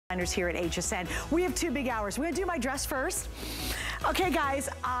Here at HSN. We have 2 big hours. We're gonna do my dress first. Okay guys,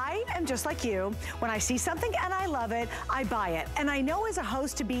 I am just like you. When I see something and I love it, I buy it. And I know as a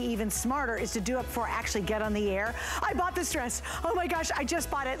host to be even smarter is to do it before I actually get on the air. I bought this dress. Oh my gosh, I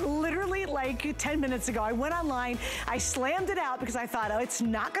just bought it literally like 10 minutes ago. I went online, I slammed it out because I thought, oh, it's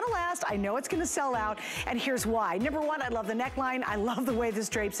not gonna last. I know it's gonna sell out. And here's why. Number 1, I love the neckline. I love the way this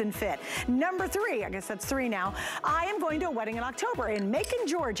drapes and fit. Number 3, I guess that's 3 now. I am going to a wedding in October in Macon,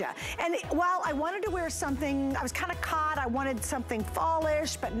 Georgia. And while I wanted to wear something, I was kind of caught. I wanted something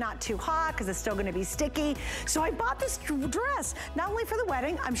fallish, but not too hot because it's still going to be sticky. So I bought this dress, not only for the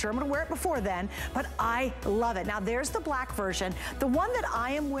wedding, I'm sure I'm going to wear it before then, but I love it. Now there's the black version. The one that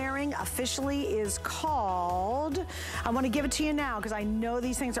I am wearing officially is called, I want to give it to you now because I know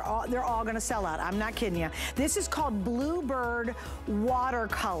these things are they're all going to sell out. I'm not kidding you. This is called Bluebird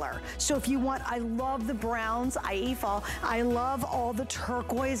Watercolor. So if you want, I love the browns, I love all the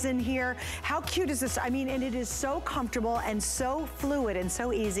turquoise in here. How cute is this? I mean, and it is so comfortable and so fluid and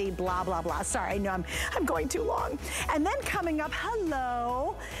so easy, blah, blah, blah. Sorry, I know I'm going too long. And then coming up,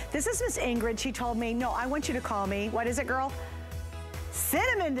 hello. This is Miss Ingrid. She told me, no, I want you to call me. What is it, girl?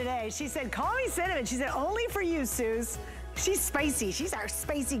 Cinnamon today. She said, call me Cinnamon. She said, only for you, Suze. She's spicy. She's our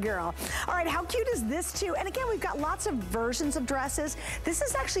spicy girl. All right, how cute is this too? And again, we've got lots of versions of dresses. This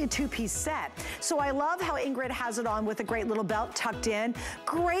is actually a 2-piece set. So I love how Ingrid has it on with a great little belt tucked in.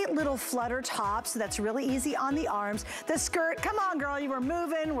 Great little flutter top, so that's really easy on the arms. The skirt, come on girl, you were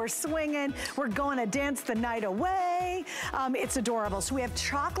moving, we're swinging, we're going to dance the night away. It's adorable. So we have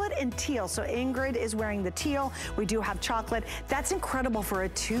chocolate and teal. So Ingrid is wearing the teal. We do have chocolate. That's incredible for a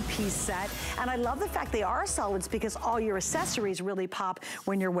 2-piece set. And I love the fact they are solids because all your accessories really pop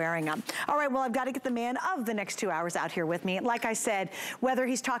when you're wearing them. All right, well, I've got to get the man of the next 2 hours out here with me. Like I said, whether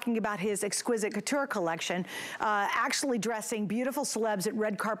he's talking about his exquisite couture collection, actually dressing beautiful celebs at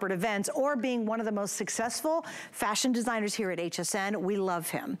red carpet events, or being one of the most successful fashion designers here at HSN, we love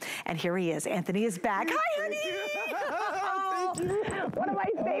him. And here he is. Anthony is back. Hi, honey! One of my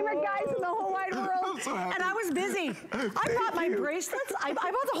favorite guys in the whole wide world. So and I was busy. I bought my bracelets. I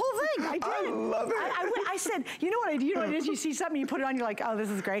bought the whole thing. I did. I love it. I said, you know what I do? You know what it is? You see something, you put it on, you're like, oh, this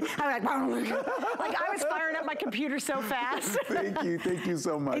is great. I'm like, like I was firing up my computer so fast. Thank you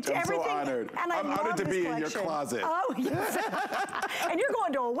so much. I'm so honored. And I'm honored to be in your closet. Oh, yes. And you're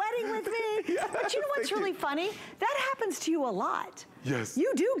going to a wedding with me. Yes, but you know what's really funny? That happens to you a lot. Yes.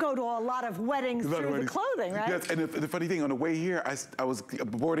 You do go to a lot of weddings through the clothing, right? Yes, and the funny thing, on the way here, I was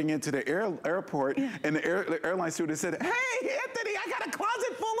boarding into the airport, and the airline stewardess said, hey, Anthony, I got a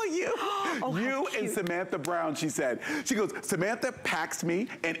closet full of you. Oh, you and Samantha Brown, she said. She goes, Samantha packs me,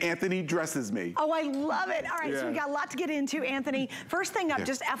 and Anthony dresses me. Oh, I love it. All right, so we got a lot to get into, Anthony. First thing up,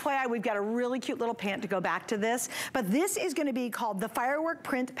 just FYI, we've got a really cute little pant to go back to this, but this is gonna be called the Firework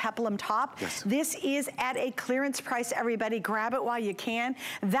Print Peplum Top. Yes. This is at a clearance price, everybody. Grab it while you can.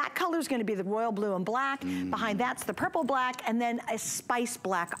 That color is going to be the royal blue and black. Behind that's the purple black, and then a spice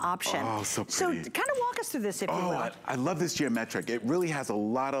black option. Oh, so pretty. So kind of walk us through this, if you will. I love this geometric. It really has a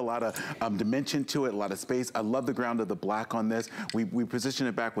lot of dimension to it, a lot of space. I love the ground of the black on this. We position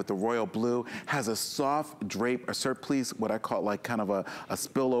it back with the royal blue. Has a soft drape, a surplice, what I call like kind of a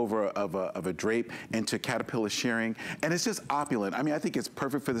spillover of a drape into caterpillar shearing, and it's just opulent. I mean, I think it's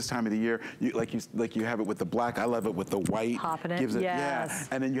perfect for this time of the year. Like you have it with the black. I love it with the white. Popping it, gives it, yes.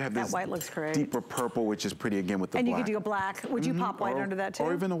 Yeah. And then you have this white looks great. Deeper purple, which is pretty again with the black. And you could do a black. Would you pop white under that too?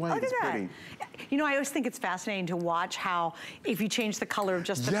 Or even a white. Look at that. Pretty. You know, I always think it's fascinating to watch how, if you change the color of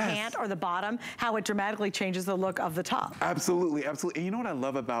just the pant or the bottom, how it dramatically changes the look of the top. Absolutely, absolutely. And you know what I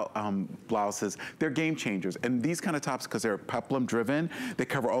love about blouses? They're game changers. And these kind of tops, because they're peplum driven, they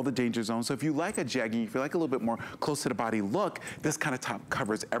cover all the danger zones. So if you like a jegging, if you like a little bit more close to the body look, this kind of top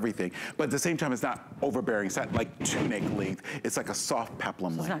covers everything. But at the same time, it's not overbearing. It's not like tunic length. It's like a soft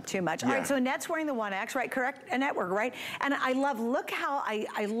peplum length. It's not too much. All right, so Annette's wearing the 1X, right? Correct? Annette, right? And I love, look how,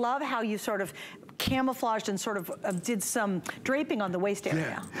 I love how you sort of camouflaged and sort of did some draping on the waist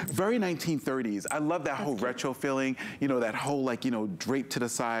area. Yeah, very 1930s. I love that whole retro feeling, you know, that whole like, you know, drape to the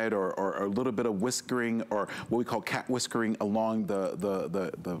side or a little bit of whiskering or what we call cat whiskering along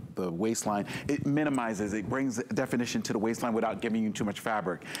the waistline. It minimizes, it brings definition to the waistline without giving you too much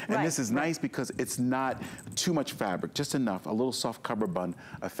fabric. And this is nice because it's not too much fabric, just enough, a little soft cover bun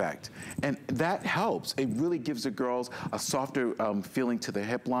effect. And that helps. It really gives the girls a softer feeling to the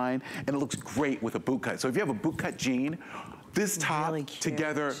hip line, and it looks great with a boot cut. So if you have a boot cut jean, This top really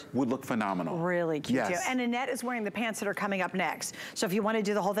together would look phenomenal. Really cute too. Yes. And Annette is wearing the pants that are coming up next. So if you want to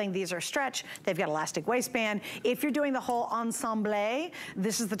do the whole thing, these are stretch. They've got elastic waistband. If you're doing the whole ensemble,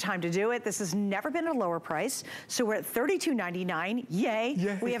 this is the time to do it. This has never been at a lower price. So we're at $32.99. Yay.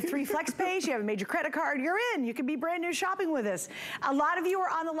 Yay. We have 3 flex pays. You have a major credit card. You're in. You can be brand new shopping with us. A lot of you are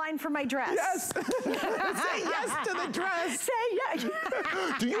on the line for my dress. Yes. Say yes to the dress. Say yes.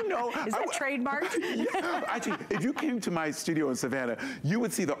 Do you know? Is that trademarked? Yeah. Actually, if you came to my studio in Savannah, you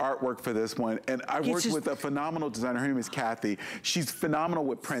would see the artwork for this one. And I worked with a phenomenal designer. Her name is Kathy. She's phenomenal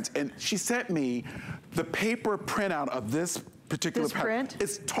with prints. And she sent me the paper printout of this particular print?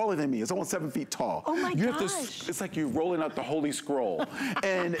 It's taller than me. It's almost 7 feet tall. Oh my gosh. It's like you're rolling out the Holy Scroll.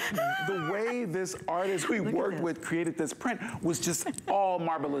 And the way this artist we worked with created this print was just all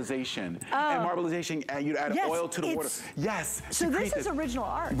marbleization. And marbleization, and you'd add oil to the water. Yes. So this is original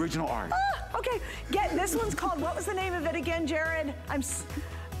art. Original art. Okay, this one's called, what was the name of it again, Jared?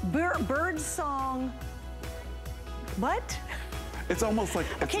 Bird Song, what? It's almost like...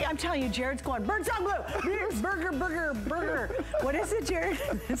 Okay, I'm telling you, Jared's going, Bird Song Blue, burger. What is it, Jared?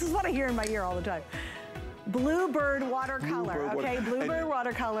 This is what I hear in my ear all the time. Bluebird watercolor, Bluebird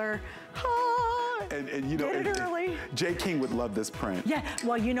watercolor. And you know, Get it early. Jay King would love this print. Yeah,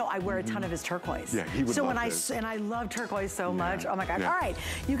 well, you know, I wear a ton of his turquoise. Yeah, he would love this. And I love turquoise so much. Oh my God. All right,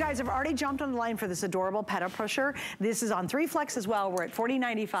 you guys have already jumped on the line for this adorable pedal pusher. This is on 3 flex as well. We're at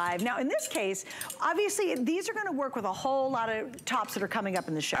 $40.95. Now, in this case, obviously, these are gonna work with a whole lot of tops that are coming up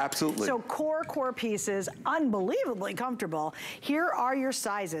in the show. Absolutely. So core pieces, unbelievably comfortable. Here are your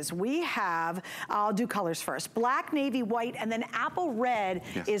sizes. We have, I'll do colors first. Black, navy, white, and then apple red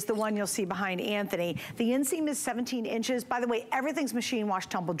is the one you'll see behind Antthony. The inseam is 17 inches. By the way, everything's machine wash,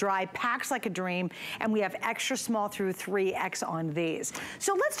 tumble dry, packs like a dream, and we have extra small through 3X on these.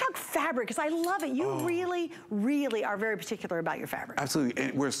 So let's talk fabric, because I love it. You really are very particular about your fabric. Absolutely,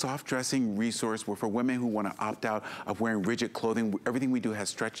 and we're a soft dressing resource. We're for women who want to opt out of wearing rigid clothing. Everything we do has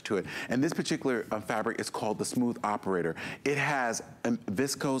stretch to it. And this particular fabric is called the Smooth Operator. It has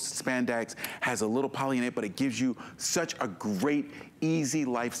viscose spandex, has a little poly in it, but it gives you such a great, easy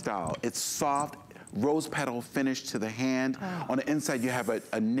lifestyle. It's soft, rose petal finish to the hand. On the inside, you have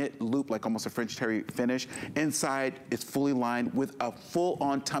a knit loop, like almost a French terry finish. Inside, it's fully lined with a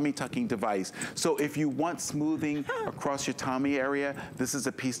full-on tummy tucking device. So if you want smoothing across your tummy area, this is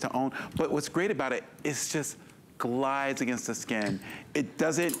a piece to own. But what's great about it is just glides against the skin. It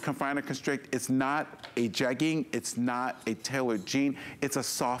doesn't confine or constrict. It's not a jegging. It's not a tailored jean. It's a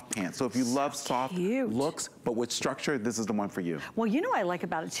soft pant. So if you love soft looks, but with structure, this is the one for you. Well, you know what I like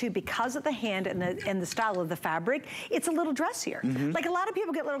about it too, because of the hand and the style of the fabric, it's a little dressier. Like a lot of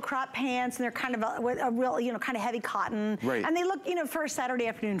people get little crop pants and they're kind of a real, you know, kind of heavy cotton. And they look, you know, for a Saturday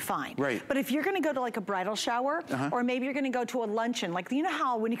afternoon, fine. But if you're gonna go to like a bridal shower, or maybe you're gonna go to a luncheon, like, you know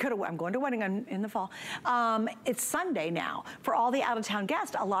how when you go to, I'm going to a wedding in the fall, it's Sunday now. For all the out-of-town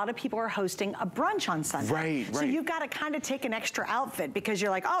guests, a lot of people are hosting a brunch on Sunday. So you've got to kind of take an extra outfit because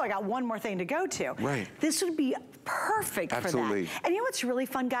you're like, oh, I got one more thing to go to. This would be perfect for that. And you know what's really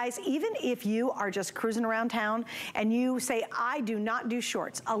fun, guys? Even if you are just cruising around town and you say, I do not do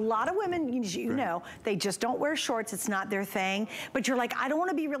shorts. A lot of women, you know, they just don't wear shorts. It's not their thing. But you're like, I don't want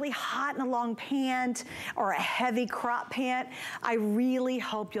to be really hot in a long pant or a heavy crop pant. I really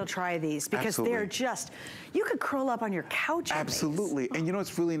hope you'll try these because they're just, you could curl up on your couch. Absolutely. And you know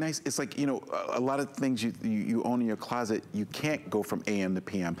what's really nice? It's like, you know, a lot of things you own in your closet, you can't go from AM to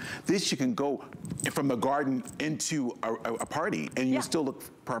PM. This you can go from the garden into a party and you still look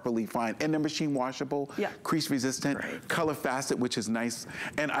properly fine. And they're machine washable, crease resistant, color facet, which is nice.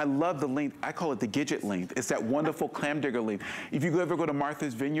 And I love the length. I call it the Gidget length. It's that wonderful clam digger length. If you ever go to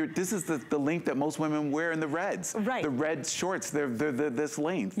Martha's Vineyard, this is the length that most women wear in the reds. The red shorts, they're this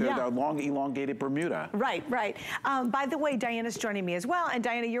length. They're the long elongated Bermuda. By the way, Diana's joining me as well. And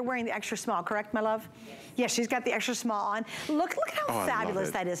Diana, you're wearing the extra small, correct, my love? Yes, she's got the extra small on. Look how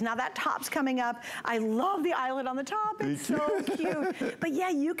fabulous that is. Now that top's coming up. I love the eyelet on the top. It's so cute. But yeah,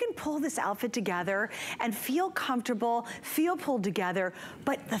 you can pull this outfit together and feel comfortable, feel pulled together.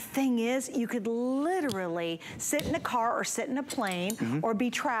 But the thing is, you could literally sit in a car or sit in a plane or be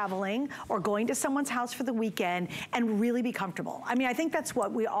traveling or going to someone's house for the weekend and really be comfortable. I mean, I think that's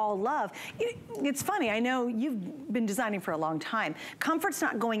what we all love. It's funny, I know you've been designing for a long time. time. Comfort's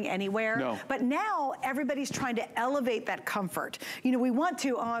not going anywhere. No. But now everybody's trying to elevate that comfort. You know, we want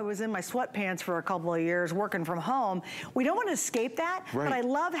to, oh, I was in my sweatpants for a couple of years working from home. We don't want to escape that, right. but I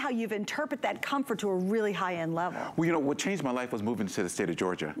love how you've interpreted that comfort to a really high-end level. Well, you know, what changed my life was moving to the state of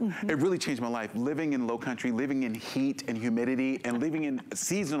Georgia. It really changed my life. Living in low country, living in heat and humidity, and living in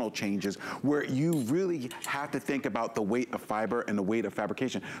seasonal changes where you really have to think about the weight of fiber and the weight of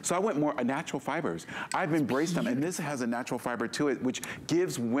fabrication. So I went more natural fibers. I've embraced them, and this has a natural fiber to it, which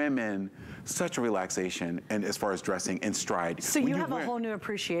gives women such a relaxation and as far as dressing and stride. So you have a whole new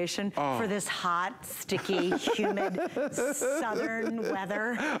appreciation for this hot, sticky, humid, southern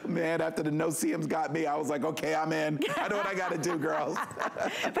weather. Man, after the no-see-ums got me, I was like, okay, I'm in. I know what I got to do, girls.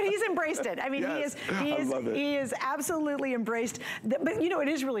 But he's embraced it. I mean, yes, he is absolutely embraced. But you know, it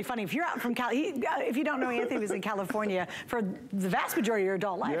is really funny. If you're out from if you don't know, Anthony was in California for the vast majority of your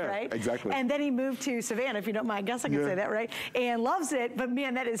adult life, right? Exactly. And then he moved to Savannah, if you don't mind. I guess I can say that, right? And loves it. But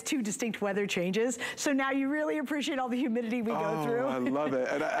man, that is two distinct weather changes. So now you really appreciate all the humidity we go through. I love it.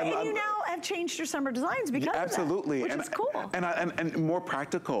 And you now have changed your summer designs because absolutely. of that, which is cool. And more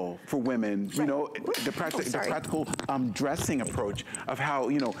practical for women. Right. You know, the practical dressing approach of how,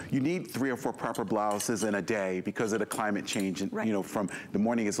 you know, you need 3 or 4 proper blouses in a day because of the climate change. And, you know, from the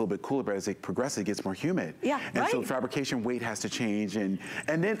morning it's a little bit cooler, but as it progresses, it gets more humid. And so fabrication weight has to change. And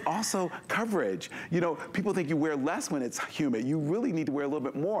then also coverage. You know, people think you wear less when it's humid. You really need to wear a little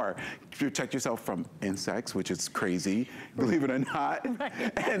bit more to protect yourself from insects, which is crazy, believe it or not.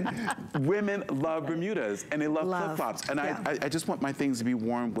 And women love Bermudas, and they love flip-flops. And I just want my things to be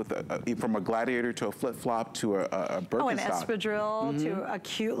worn with from a gladiator to a flip-flop to a Birkenstock. Oh, an espadrille to a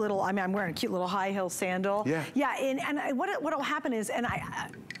cute little, I mean, I'm wearing a cute little high heel sandal. Yeah, and what'll happen is, and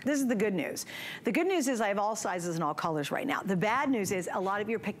this is the good news. The good news is I have all sizes and all colors right now. The bad news is a lot of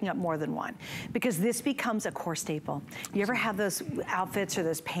you are picking up more than one because this becomes a core staple. You ever have those outfits or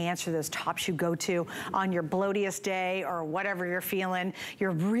those pants or those tops you go to on your bloatiest day or whatever you're feeling,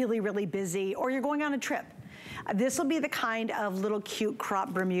 you're really, really busy, or you're going on a trip? This will be the kind of little cute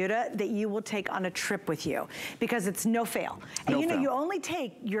crop Bermuda that you will take on a trip with you because it's no fail. And you know, you only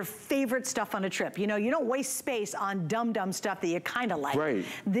take your favorite stuff on a trip. You know, you don't waste space on dumb stuff that you kind of like. Right.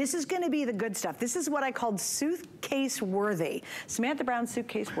 This is going to be the good stuff. This is what I called suitcase worthy. Samantha Brown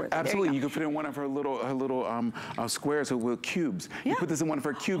suitcase worthy. Absolutely. You can fit in one of her little squares with cubes. You put this in one of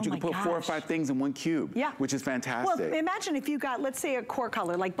her cubes. You can put 4 or 5 things in one cube. Which is fantastic. Well, imagine if you got, let's say, a core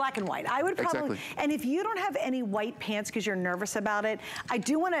color like black and white. I would probably, and if you don't have any white pants because you're nervous about it, I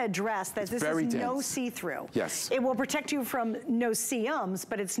do want to address that this is no see-through. Yes. It will protect you from no see-ums,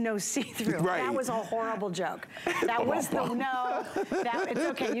 but it's no see-through. Right. That was a horrible joke. That was it's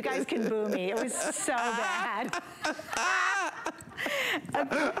okay. You guys can boo me. It was so bad.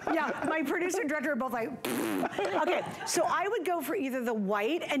 Yeah, my producer and director are both like, okay, so I would go for either the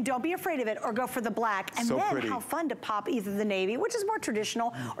white, and don't be afraid of it, or go for the black, and then how fun to pop either the navy, which is more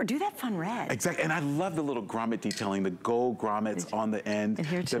traditional, or do that fun red. Exactly, and I love the little grommet detailing, the gold grommets on the end,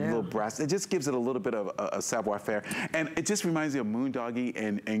 the little brass. It just gives it a little bit of a savoir-faire, and it just reminds you of Moondoggie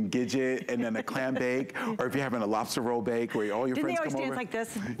and Gidget, and then a clam bake, or if you're having a lobster roll bake, where all your friends come over. Didn't they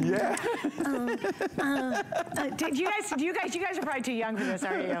always dance like this? Yeah. You guys are probably too young for this,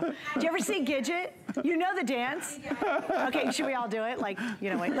 aren't you? Do you ever see Gidget? You know the dance? Okay, should we all do it? Like, you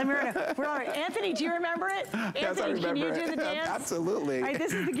know, wait, let me run it. Anthony, do you remember it? Yes, Anthony, I remember can you do the dance? Absolutely. All right,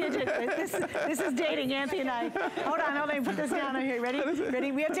 this is the Gidget. This is dating, Anthony and I. Hold on, let me put this down over here. Ready?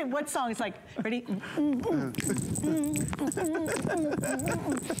 Ready? We have to, what song? It's like, ready? Look at how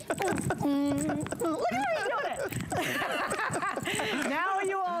he's doing it. Now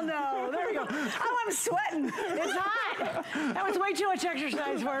you all know. There we go. Oh, I'm sweating. It's hot. That was way too much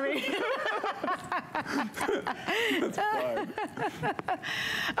exercise for me. That's fun.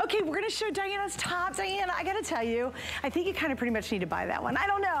 Okay, we're gonna show Diana's top. Diana, I gotta tell you, I think you kind of pretty much need to buy that one. I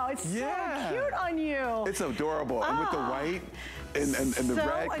don't know, it's so cute on you. It's adorable, and with the white and the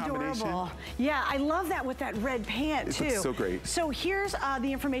red combination. Adorable. Yeah, I love that with that red pant too. It's so great. So here's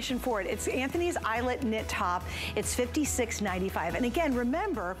the information for it. It's Anthony's eyelet knit top. It's $56.95. And again,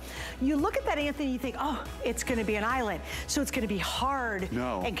 remember, you look at that, Anthony, you think, oh, it's gonna be an eyelet. So it's gonna be hard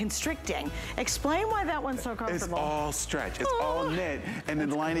and constricting. Explain why that one's so comfortable. It's all stretch, it's all knit, and the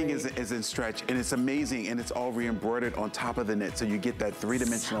lining is in stretch, and it's amazing, and it's all re-embroidered on top of the knit, so you get that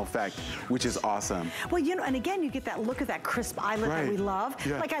three-dimensional effect, which is awesome. Well, you know, and again, you get that look of that crisp eyelet that we love.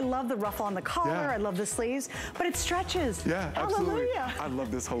 Like, I love the ruffle on the collar, I love the sleeves, but it stretches. Yeah, absolutely. Hallelujah. I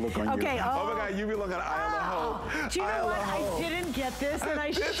love this whole look on you. Okay, oh my God, you be looking at Isle of Hope. Do you know what? I didn't get this, and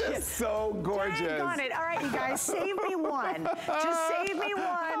I This is so gorgeous. Dang on it. All right, you guys, save me one. Just save me one.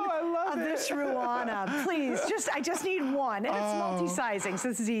 Oh, I love of this Ruana. Please, I just need one. And it's multi-sizing, so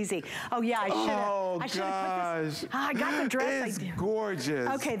this is easy. Oh yeah, I should have put this. I got the dress. It's gorgeous.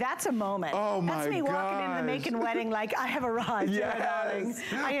 Okay, that's a moment. Oh my gosh. That's me walking into the Macon wedding like I have arrived. Yes.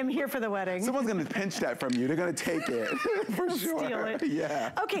 Darling. I am here for the wedding. Someone's gonna pinch that from you. They're gonna take it for sure. Steal it.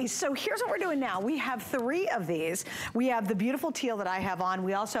 Yeah. Okay, so here's what we're doing now. We have 3 of these. We have the beautiful teal that I have on.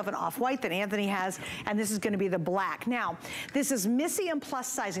 We also have an off-white that Anthony has, and this is gonna be the black. Now, this is Missy and plus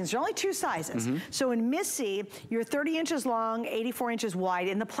sizing. There are only 2 sizes. So in Missy, you're 30 inches long, 84 inches wide.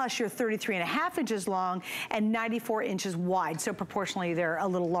 In the plus, you're 33.5 inches long and 94 inches wide. So proportionally, they're a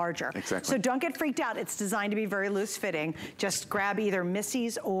little larger. Exactly. So don't get freaked out. It's designed to be very loose fitting. Just grab either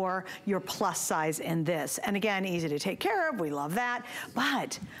Missy's or your plus size in this. And again, easy to take care of. We love that.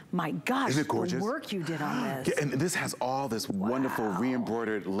 But my gosh, isn't it gorgeous? The work you did on this. Yeah, and this has all this wonderful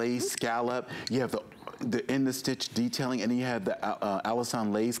re-embroidered lace scallop. You have the in the stitch detailing, and then you have the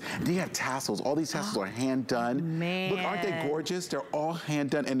Alison lace. Then you have tassels. All these tassels are hand done. Man. Look, aren't they gorgeous? They're all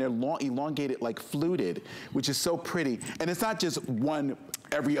hand done, and they're long, elongated, like fluted, which is so pretty. And it's not just one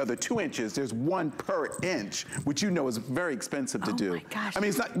every other 2 inches. There's 1 per inch, which you know is very expensive to do. Oh my gosh. I mean,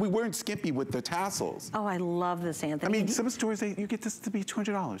 it's not, we weren't skimpy with the tassels. Oh, I love this, Anthony. I mean, some stores, you get this to be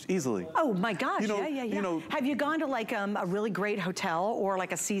 $200 easily. Oh my gosh, you know, yeah. You know, have you gone to like a really great hotel or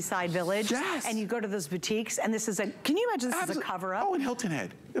like a seaside village? Yes. And you go to those boutiques and this is can you imagine this is a cover up? Oh, in Hilton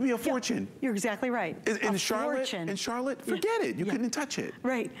Head. It'd be a fortune. You're exactly right. In Charlotte, forget it. You couldn't touch it.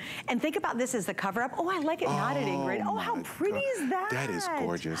 Right. And think about this as the cover up. Oh, I like it knotted in grid. Oh, how pretty is that? That is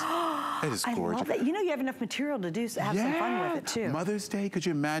gorgeous. That is gorgeous. I love that. You know, you have enough material to have some fun with it too. Mother's Day, could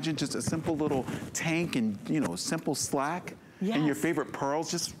you imagine just a simple little tank and, you know, simple slack? Yes. And your favorite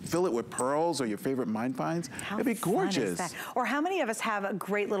pearls, just fill it with pearls or your favorite mine finds. It'd be gorgeous. Fun is that? Or how many of us have a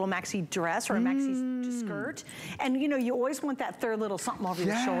great little maxi dress or a maxi skirt? And you know, you always want that third little something over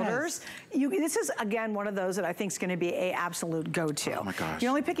your shoulders. This is, again, one of those that I think is gonna be a absolute go-to. Oh my gosh. You're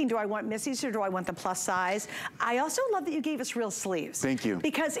only picking, do I want Missy's or do I want the plus size? I also love that you gave us real sleeves. Thank you.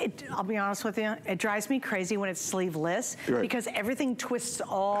 Because I'll be honest with you, it drives me crazy when it's sleeveless because everything twists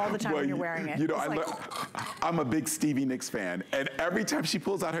all the time when you're wearing it. You know, I'm a big Stevie Nicks fan, and every time she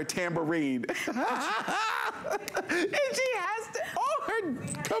pulls out her tambourine, and she has all her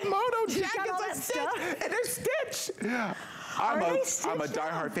kimono jackets are stitched, and they're stitched. I'm a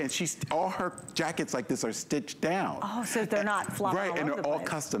diehard fan. All her jackets like this are stitched down. Oh, so they're not flopping all over and they're the all place.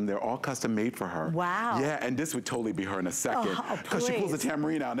 custom. They're all custom made for her. Wow. Yeah, and this would totally be her in a second. Because she pulls the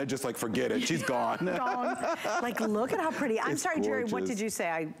tambourine out and they're just like, forget it, she's gone. Gone. Like, look at how pretty. I'm sorry, gorgeous. Jerry, what did you say?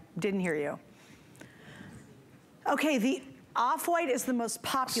 I didn't hear you. Okay, the off-white is the most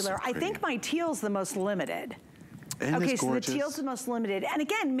popular. I think my teal's the most limited. Okay, so the teal's the most limited. And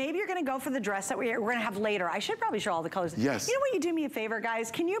again, maybe you're gonna go for the dress that we're gonna have later. I should probably show all the colors. Yes. You know what, you do me a favor, guys?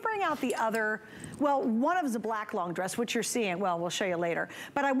 Can you bring out the other, well, one of them is a black long dress, which you're seeing. Well, we'll show you later.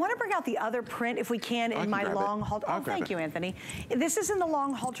 But I wanna bring out the other print, if we can, in my long halter. Oh, thank you, Anthony. This is in the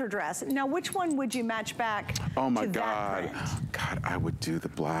long halter dress. Now, which one would you match back to that print? Oh my God. God, I would do the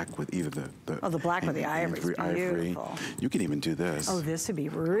black with either the the black with the ivory. Beautiful. You can even do this. Oh, this would be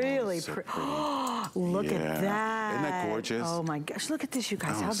really pretty. Look at that. Isn't that gorgeous? Oh my gosh, look at this, you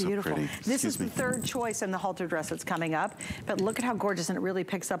guys, how so beautiful. pretty. This is the third choice in the halter dress that's coming up, but look at how gorgeous, and it really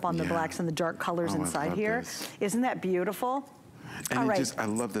picks up on the blacks and the dark colors inside here. Isn't that beautiful? And I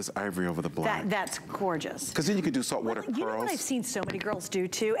love this ivory over the black. That's gorgeous. Because then you can do saltwater pearls. You know what I've seen so many girls do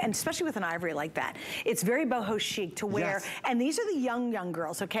too, and especially with an ivory like that, it's very boho chic to wear. And these are the young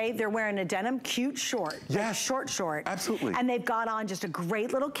girls, okay? They're wearing a denim cute short. Like short. Absolutely. And they've got on just a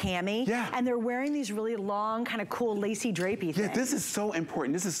great little cami. Yeah. And they're wearing these really long, kind of cool lacy drapey things. Yeah, this is so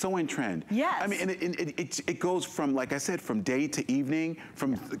important. This is so in trend. Yes. I mean, and it goes from, like I said, from day to evening,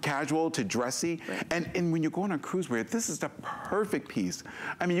 from casual to dressy. Right. And when you're going on cruise wear, this is the perfect piece.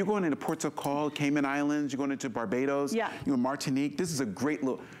 I mean, you're going into Ports of Call, Cayman Islands, you're going into Barbados, you're in Martinique. This is a great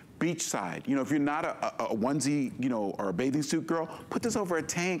little beachside. You know, if you're not a onesie, you know, or a bathing suit girl, put this over a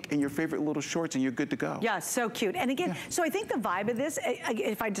tank and your favorite little shorts and you're good to go. Yeah, so cute. And again, so I think the vibe of this,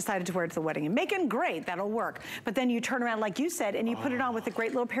 if I decided to wear it to the wedding and Macon, great, that'll work. But then you turn around like you said and you put it on with a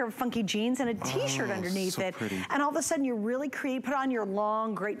great little pair of funky jeans and a t-shirt underneath it. Pretty. And all of a sudden you really put on your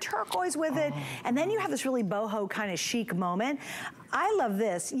long, great turquoise with it. And then you have this really boho kind of chic moment. I love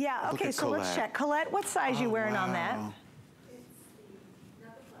this. Yeah, okay, so let's check. Colette, what size are you wearing on that?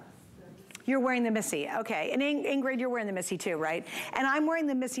 You're wearing the Missy, okay. And Ingrid, you're wearing the Missy too, right? And I'm wearing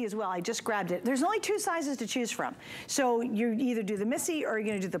the Missy as well. I just grabbed it. There's only 2 sizes to choose from. So you either do the Missy or you're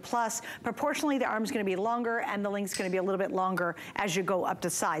gonna do the plus. Proportionally, the arm's gonna be longer and the length's gonna be a little bit longer as you go up to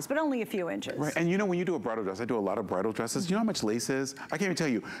size, but only a few inches. Right, and you know when you do a bridal dress, I do a lot of bridal dresses. You know how much lace is? I can't even tell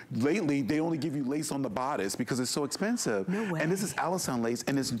you. Lately, they only give you lace on the bodice because it's so expensive. No way. And this is Allisson lace,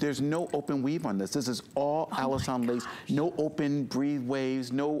 and there's no open weave on this. This is all Allisson lace. No open breathe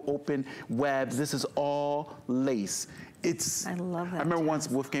waves, no open webs. This is all lace. I love that. I remember once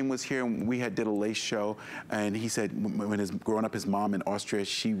Wolfgang was here and we did a lace show, and he said when growing up, his mom in Austria,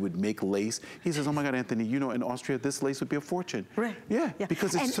 she would make lace. He says, oh my God, Anthony, you know in Austria, this lace would be a fortune. Right. Yeah,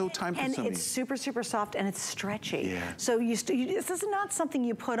 because it's so time consuming. And it's super, super soft and it's stretchy. Yeah. So this is not something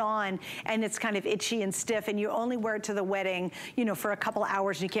you put on and it's kind of itchy and stiff and you only wear it to the wedding, you know, for a couple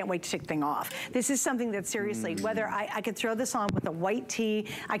hours and you can't wait to take the thing off. This is something that seriously, whether I could throw this on with a white tee,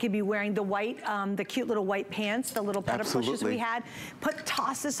 I could be wearing the white, the cute little white pants, the little butter pushes we had,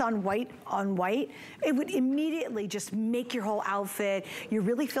 toss this on white, it would immediately just make your whole outfit. You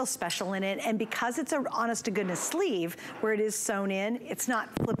really feel special in it. And because it's an honest to goodness sleeve where it is sewn in, it's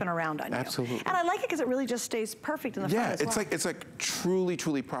not flipping around on you. Absolutely. And I like it because it really just stays perfect in the front as well. Yeah, it's like truly,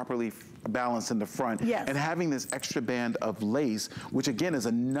 truly properly balanced in the front. Yes. And having this extra band of lace, which again is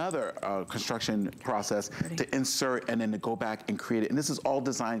another construction process to insert and then to go back and create it. And this is all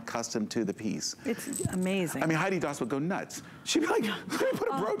designed custom to the piece. It's amazing. I mean, Heidi Daus would go nuts. She'd be like, let me put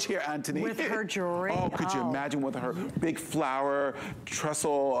a brooch here, Anthony. With her jewelry. Oh, could you imagine with her big flower,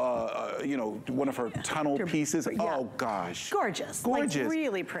 trestle, you know, one of her tunnel pieces. Yeah. Oh gosh. Gorgeous. Gorgeous. Like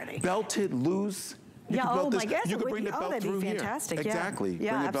really pretty. Belted, loose. Yeah, my gosh. You could bring the belt through here. Fantastic. Exactly.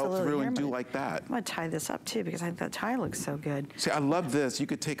 Yeah, bring the belt absolutely. through and do like that. I'm gonna tie this up too because I think that tie looks so good. See, I love this. You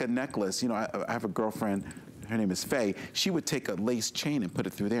could take a necklace. You know, I have a girlfriend. Her name is Faye. She would take a lace chain and put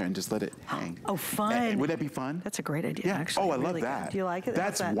it through there and just let it hang. Oh, fun. And would that be fun? That's a great idea, yeah. actually. Oh, I love really that. Good. Do you like it?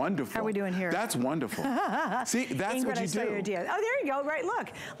 That's wonderful. How are we doing here? That's wonderful. See, that's Ingrid, what you I saw do. Your idea. Oh, there you go. Right,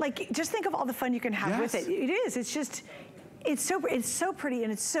 look. Like, just think of all the fun you can have with it. It is. It's just... It's so pretty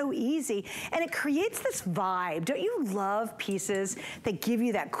and it's so easy and it creates this vibe. Don't you love pieces that give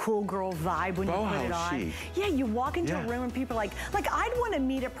you that cool girl vibe when you put it on? Chic. Yeah, you walk into a room and people are like I'd want to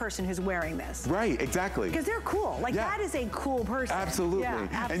meet a person who's wearing this. Right, exactly. Because they're cool. Like that is a cool person. Absolutely. Yeah,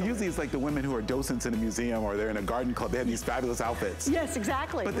 absolutely. And usually it's like the women who are docents in a museum or they're in a garden club. They have these fabulous outfits. Yes,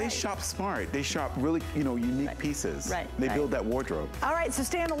 exactly. But they shop smart. They shop really, you know, unique pieces. Right. They build that wardrobe. All right, so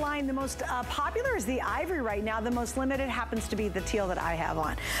stay on the line. The most popular is the ivory right now. The most limited happens to be the teal that I have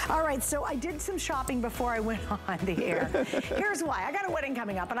on. All right, so I did some shopping before I went on the air. Here's why. I got a wedding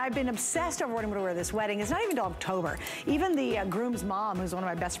coming up, and I've been obsessed over what I'm going to wear this wedding. It's not even till October. Even the groom's mom, who's one of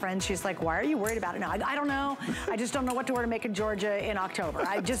my best friends, she's like, why are you worried about it now? I don't know. I just don't know what to wear to Macon, Georgia in October.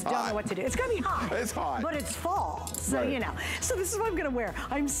 I just don't know what to do. It's going to be hot. It's hot. But it's fall, so you know. So this is what I'm going to wear.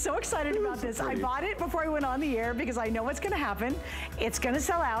 I'm so excited about this. I bought it before I went on the air because I know what's going to happen. It's going to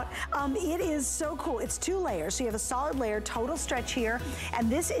sell out. It is so cool. It's 2 layers. So you have a solid layer, total stretch here. And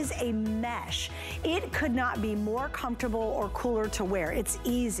this is a mesh. It could not be more comfortable or cooler to wear. It's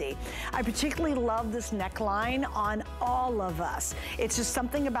easy. I particularly love this neckline on all of us. It's just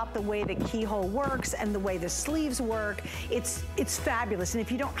something about the way the keyhole works and the way the sleeves work. It's fabulous. And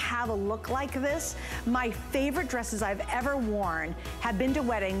if you don't have a look like this, my favorite dresses I've ever worn have been to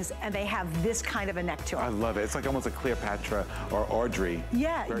weddings and they have this kind of a neck to them. I love it. It's like almost a Cleopatra or Audrey.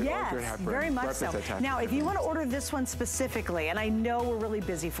 Yeah, yes, very much so. Now, if you want to order this one specifically, and I know we're really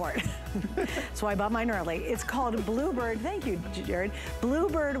busy for it, so I bought mine early. It's called Bluebird. Thank you, Jared.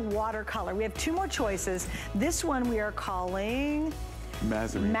 Bluebird Watercolor. We have 2 more choices. This one we are calling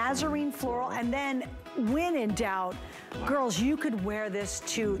Mazarine Floral, and then when in doubt, girls, you could wear this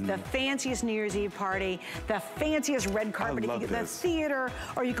to the fanciest New Year's Eve party, the fanciest red carpet, the theater,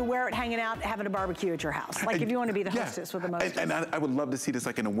 or you could wear it hanging out, having a barbecue at your house. Like if you want to be the hostess with the most. And I would love to see this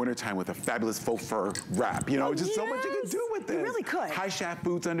like in the wintertime with a fabulous faux fur wrap. You know, just so much you can do with this. You really could. High shaft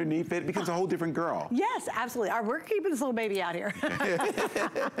boots underneath it. It becomes a whole different girl. Yes, absolutely. We're keeping this little baby out here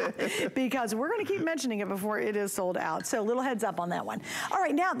because we're going to keep mentioning it before it is sold out. So little heads up on that one. All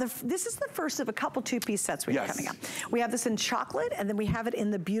right, now this is the first of a couple 2-piece sets we have coming up. We have this in chocolate, and then we have it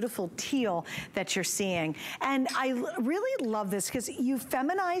in the beautiful teal that you're seeing. And I really love this because you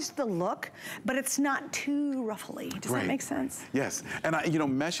feminized the look, but it's not too ruffly. Does that make sense? Yes, and you know,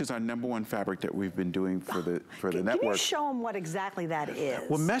 mesh is our #1 fabric that we've been doing for the network. Can you show them what exactly that is?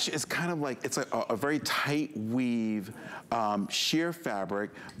 Well, mesh is kind of like, it's a very tight weave, sheer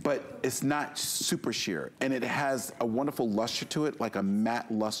fabric, but it's not super sheer. And it has a wonderful luster to it, like a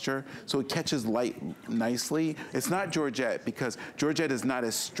matte luster. So it catches light nicely. It's not Georgette because Georgette is not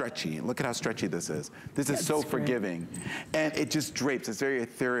as stretchy. Look at how stretchy this is. This is so forgiving. And it just drapes, it's very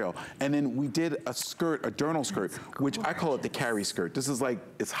ethereal. And then we did a skirt, a journal skirt, which I call it the carry skirt. This is like,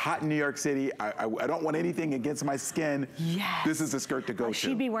 it's hot in New York City. I don't want anything against my skin. Yes. This is the skirt to go to.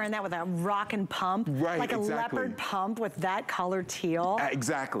 She'd be wearing that with a rock and pump. Right, like a leopard pump with that color teal.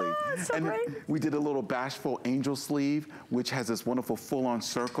 Exactly. Oh, it's so and great. We did a little bashful angel sleeve, which has this wonderful full-on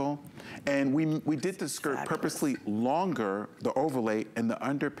circle. And we did the skirt purposely longer, the overlay, and the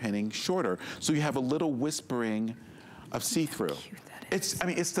underpinning shorter. So you have a little whispering of see-through. I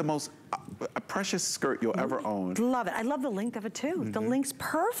mean, it's the most a precious skirt you'll ever own. Love it. I love the length of it too. The length's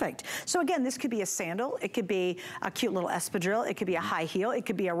perfect. So again, this could be a sandal. It could be a cute little espadrille. It could be a high heel. It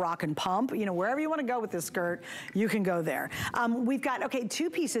could be a rock and pump. You know, wherever you want to go with this skirt, you can go there. We've got, okay, 2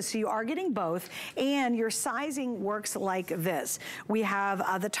 pieces, so you are getting both, and your sizing works like this. We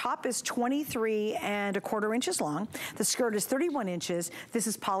have, the top is 23¼ inches long. The skirt is 31 inches. This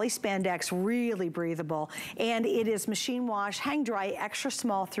is poly spandex, really breathable, and it is machine wash, hang dry, extra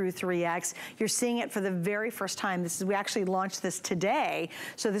small through 3X. You're seeing it for the very first time. We actually launched this today,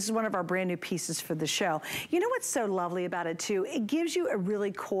 so this is one of our brand new pieces for the show. You know what's so lovely about it too? It gives you a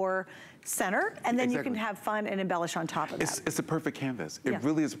really core center, and then you can have fun and embellish on top of that. It's a perfect canvas. It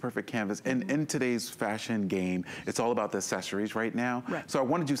really is a perfect canvas. And in today's fashion game, it's all about the accessories right now. So I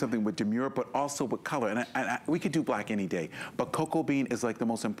want to do something with demure, but also with color. And we could do black any day. But cocoa bean is like the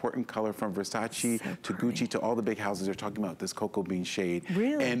most important color from Versace to Gucci to all the big houses. They're talking about this cocoa bean shade.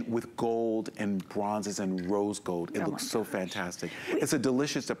 Really? And with gold and bronzes and rose gold, it looks so fantastic. It's a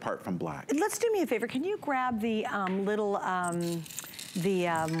delicious apart from black. Let's do me a favor. Can you grab the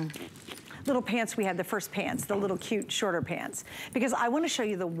little pants we had, the first pants, the little cute shorter pants, because I want to show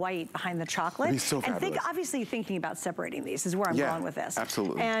you the white behind the chocolate. It'd be so fabulous. And obviously thinking about separating these is where I'm going with this.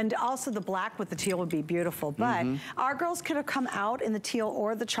 Absolutely. And also the black with the teal would be beautiful, but our girls could have come out in the teal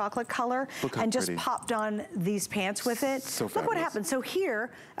or the chocolate color and just popped on these pants with it. So Look what happened. So here,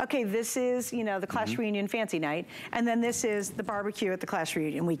 okay, this is, you know, the class reunion fancy night, and then this is the barbecue at the class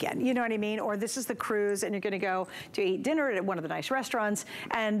reunion weekend. You know what I mean? Or this is the cruise, and you're going to go to eat dinner at one of the nice restaurants,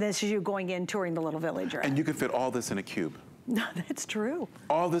 and this is you going in touring the little village. And you can fit all this in a cube. No, that's true.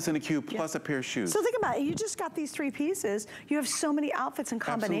 All this in a cube plus a pair of shoes. So think about it. You just got these 3 pieces. You have so many outfits and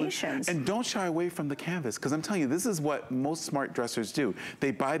combinations. Absolutely. And don't shy away from the canvas, because I'm telling you, this is what most smart dressers do. They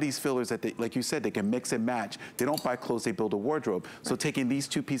buy these fillers that they, like you said, they can mix and match. They don't buy clothes, they build a wardrobe. So taking these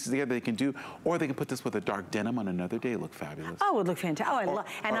 2 pieces together, they can do, or they can put this with a dark denim on another day, look fabulous. Oh, it would look fantastic. Oh,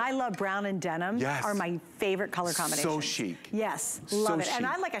 I love brown and denim. Are my favorite color combinations. So chic. Yes, love it. And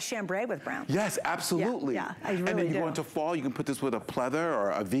I like a chambray with brown. Yes, absolutely. Yeah, I really do. And then you go into fall, you can put this with a pleather or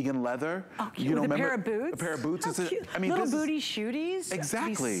a vegan leather. Oh, cute. You know, with a pair of boots. A pair of boots. How cute. I mean, little booty shooties.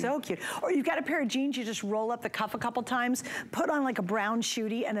 Exactly. So cute. Or you've got a pair of jeans, you just roll up the cuff a couple times, put on like a brown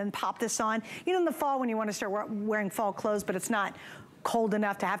shootie, and then pop this on. You know, in the fall when you want to start wearing fall clothes, but it's not cold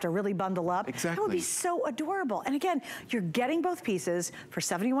enough to have to really bundle up. Exactly. That would be so adorable. And again, you're getting both pieces for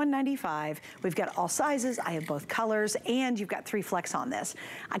 $71.95. We've got all sizes, I have both colors, and you've got 3 flex on this.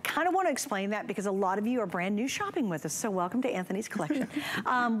 I kind of want to explain that because a lot of you are brand new shopping with us, so welcome to Anthony's collection.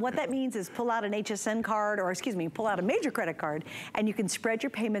 What that means is pull out an HSN card, or excuse me, pull out a major credit card, and you can spread your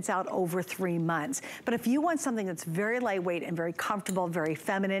payments out over 3 months. But if you want something that's very lightweight and very comfortable, very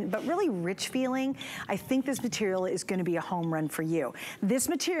feminine, but really rich feeling, I think this material is going to be a home run for you. This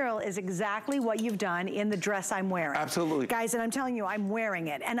material is exactly what you've done in the dress I'm wearing. Absolutely. Guys, and I'm telling you, I'm wearing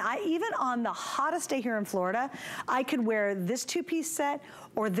it. And even on the hottest day here in Florida, I could wear this 2-piece set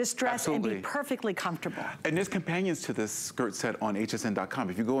or this dress and be perfectly comfortable. And there's companions to this skirt set on hsn.com.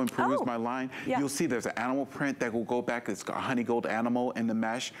 If you go and peruse my line, you'll see there's an animal print that will go back. It's got a honey gold animal in the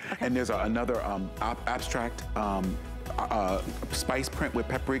mesh. And there's another abstract spice print with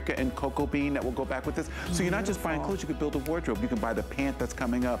paprika and cocoa bean that will go back with this. So you're not just buying clothes, you could build a wardrobe. You can buy the pant that's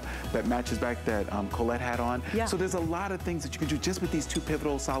coming up that matches back that Colette had on. So there's a lot of things that you can do just with these 2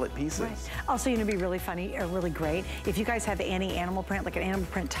 pivotal solid pieces. Also, you know, it'd be really funny or really great if you guys have any animal print, like an animal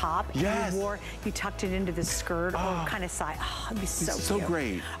print top, and you tucked it into this skirt or kind of side. Oh, it'd be so cute.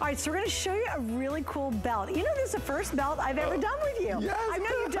 Great. All right, so we're gonna show you a really cool belt. You know, this is the first belt I've ever done with you. I know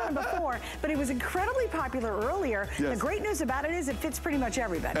you've done it before, but it was incredibly popular earlier. The great news about it is it fits pretty much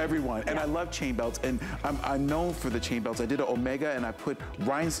everybody. Everyone. And I love chain belts, and I'm known for the chain belts. I did an Omega, and I put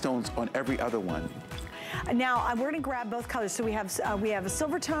rhinestones on every other one. Now, we're gonna grab both colors. So we have a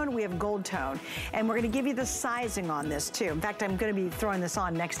silver tone, we have gold tone. And we're gonna give you the sizing on this too. In fact, I'm gonna be throwing this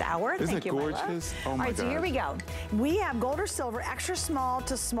on next hour. Isn't it gorgeous? Oh my God. All right, so here we go. We have gold or silver. Extra small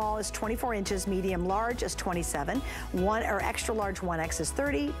to small is 24 inches. Medium large is 27. Extra large 1X is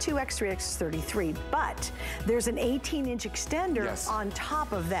 30. 2X, 3X is 33. But there's an 18-inch extender on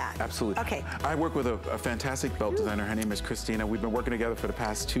top of that. Absolutely. Okay. I work with a fantastic belt designer. Her name is Christina. We've been working together for the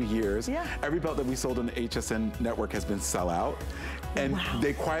past 2 years. Yeah. Every belt that we sold on the HSN network has been sell out. And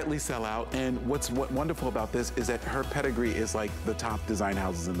they quietly sell out. And what's wonderful about this is that her pedigree is like the top design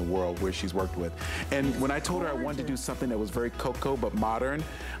houses in the world where she's worked with. And when I told her I wanted to do something that was very Coco but modern,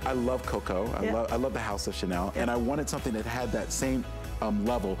 I love Coco. I love the House of Chanel. And I wanted something that had that same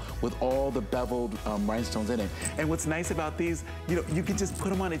level with all the beveled rhinestones in it. And what's nice about these, you know, you can just put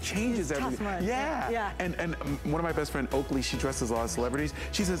them on, it changes everything. Yeah. And one of my best friend, Oakley, she dresses a lot of celebrities.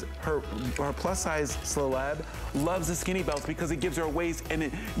 She says her plus size celeb loves the skinny belts because it gives her a waist,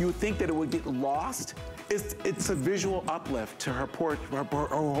 and you would think that it would get lost. It's a visual uplift to her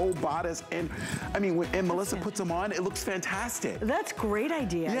whole bodice. And I mean, when Melissa puts them on, it looks fantastic. That's a great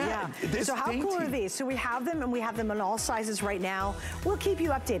idea. Yeah. So how cool are these? So we have them, and we have them in all sizes right now. We'll keep you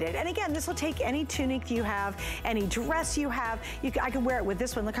updated. And again, this will take any tunic you have, any dress you have. I can wear it with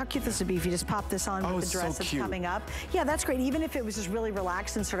this one. Look how cute this would be if you just pop this on with the dress that's coming up. Yeah, that's great. Even if it was just really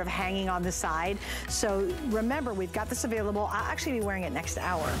relaxed and sort of hanging on the side. So remember, we've got this available. I'll actually be wearing it next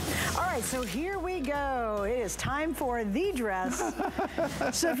hour. All right, so here we go. It is time for the dress.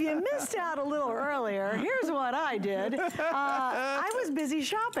 So if you missed out a little earlier, here's what I did. I was busy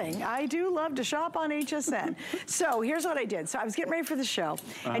shopping. I do love to shop on HSN. So here's what I did. So I was getting ready for the show.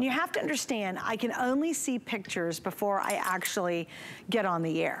 And you have to understand, I can only see pictures before I actually get on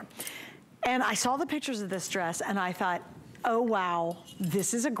the air. And I saw the pictures of this dress and I thought, oh wow,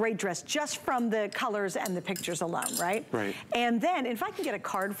 this is a great dress just from the colors and the pictures alone, right? Right. And then, if I can get a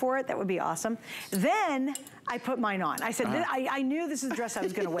card for it, that would be awesome. Then I put mine on. I said, I knew this is the dress I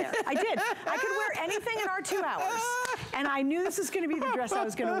was gonna wear. I did. I could wear anything in our 2 hours. And I knew this was gonna be the dress I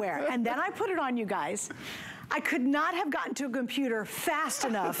was gonna wear. And then I put it on, you guys. I could not have gotten to a computer fast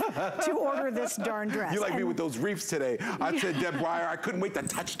enough to order this darn dress. You like me with those reefs today. I said, Deb Breyer, I couldn't wait to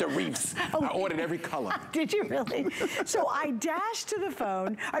touch the reefs. I ordered every color. Did you really? So I dashed to the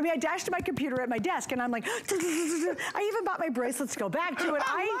phone. I mean, I dashed to my computer at my desk, and I'm like, I even bought my bracelets to go back to it.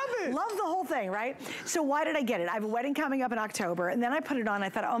 I love the whole thing, right? So why did I get it? I have a wedding coming up in October, and then I put it on. I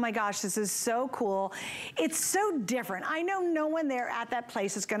thought, oh my gosh, this is so cool. It's so different. I know no one there at that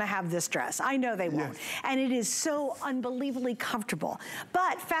place is gonna have this dress. I know they won't. And it is so unbelievably comfortable.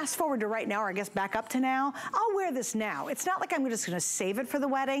 But fast forward to right now, or I guess back up to now, I'll wear this now. It's not like I'm just gonna save it for the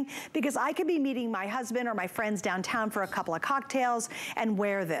wedding, because I could be meeting my husband or my friends downtown for a couple of cocktails and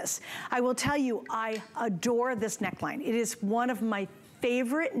wear this. I will tell you, I adore this neckline. It is one of my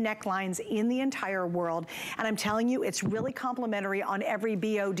favorite necklines in the entire world. And I'm telling you, it's really complimentary on every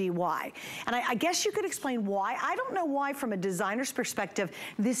B-O-D-Y. And I guess you could explain why. I don't know why, from a designer's perspective,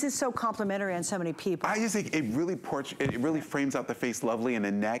 this is so complimentary on so many people. I just think it really frames out the face lovely in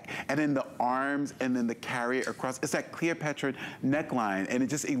the neck, and then the arms, and then the carry across. It's that Cleopatra neckline, and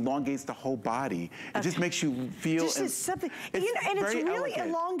it just elongates the whole body. It just makes you feel. Just something, and it's really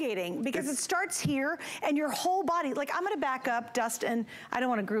elongating, because it starts here, and your whole body. Like, I'm gonna back up, Dustin. I don't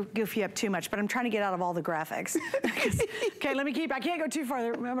want to goof you up too much, but I'm trying to get out of all the graphics. Okay, let me keep, I can't go too far.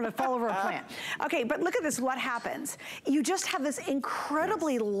 I'm going to fall over a plant. Okay, but look at this, what happens. You just have this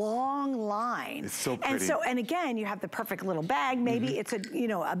incredibly long line. It's so pretty. And again, you have the perfect little bag. Maybe it's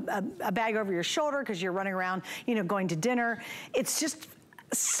a bag over your shoulder because you're running around, going to dinner. It's just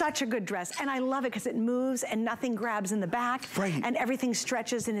such a good dress, and I love it because it moves and nothing grabs in the back, and everything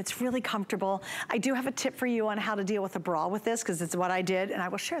stretches, and it's really comfortable. I do have a tip for you on how to deal with a bra with this, because it's what I did, and I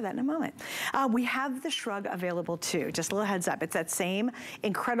will share that in a moment. We have the shrug available too. Just a little heads up. It's that same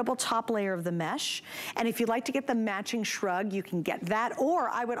incredible top layer of the mesh, and if you'd like to get the matching shrug, you can get that, or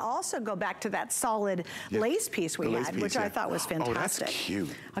I would also go back to that solid lace piece we had, which I thought was fantastic. Oh, that's cute.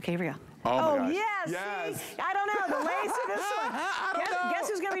 Okay, here we go. Oh, yes. See? I don't know, the lace of this one. Guess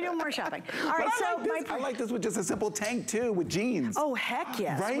who's gonna be doing more shopping? All right, I like this with just a simple tank too, with jeans. Oh, heck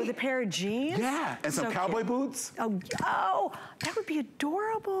yes. Right? With a pair of jeans? Yeah, and some cowboy boots. Oh, that would be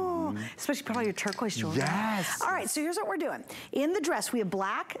adorable. Especially put all your turquoise jewelry. Yes. All right, so here's what we're doing. In the dress, we have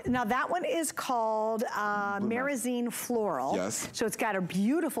black. Now that one is called Marazine Floral. Yes. So it's got a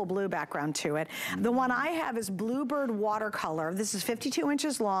beautiful blue background to it. The one I have is Bluebird Watercolor. This is 52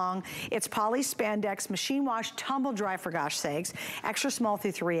 inches long. It's poly spandex, machine wash, tumble dry, for gosh sakes, extra small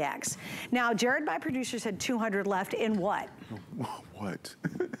through 3X. Now, Jared, my producer, said 200 left in what? What?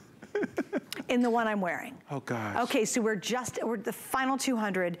 in the one I'm wearing. Oh gosh. Okay, so we're the final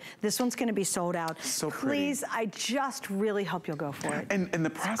 200. This one's gonna be sold out. So pretty. Please, I just really hope you'll go for it. And the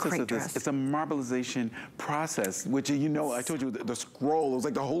process of this, it's a marbleization process, which, you know, I told you the scroll, it was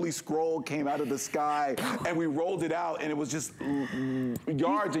like the holy scroll came out of the sky, and we rolled it out, and it was just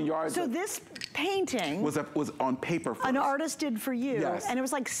yards and yards. So this painting was on paper first. An artist did for you, yes. And it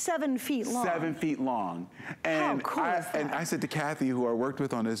was like 7 feet long. 7 feet long. And how cool is that? And I said to Kathy, who I worked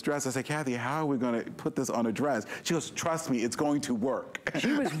with on this dress, I said, Kathy, how are we gonna put this on a dress? She goes, trust me, it's going to work.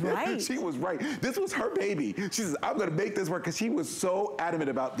 She was right. She was right. This was her baby. She says, I'm gonna make this work, because she was so adamant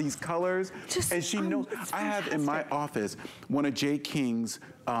about these colors. And she knows, I have in my office one of J. King's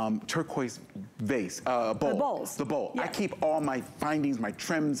turquoise vase, bowl. The bowls. The bowl. Yeah. I keep all my findings, my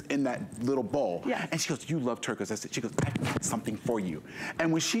trims in that little bowl. Yeah. And she goes, you love turquoise. I said, she goes, I've got something for you.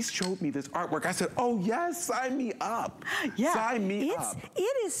 And when she showed me this artwork, I said, oh yes, sign me up. Yeah. Sign me up.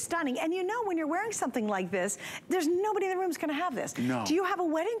 It is stunning. And you know, when you're wearing something like this, there's nobody in the room who's gonna have this. No. Do you have a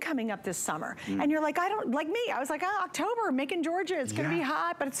wedding coming up this summer? And you're like, like me, I was like, oh, October, Macon, Georgia, it's gonna be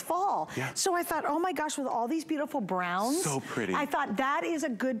hot, but it's fall. Yeah. So I thought, oh my gosh, with all these beautiful browns. So pretty. I thought that is a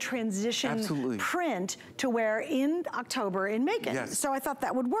good transition print to wear in October in Macon. Yes. So I thought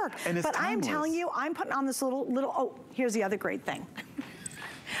that would work. And it's but I am telling you, I'm putting on this little, oh, here's the other great thing.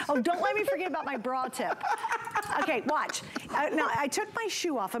 Oh, don't let me forget about my bra tip. Okay, watch. Now, I took my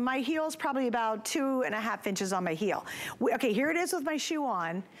shoe off, and my heel's probably about 2.5 inches on my heel. Okay, here it is with my shoe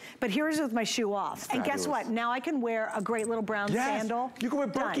on, but here it is with my shoe off. And guess what? Now I can wear a great little brown sandal. You can wear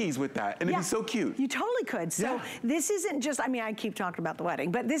Berkeys with that, and it'd be so cute. You totally could. So this isn't just, I mean, I keep talking about the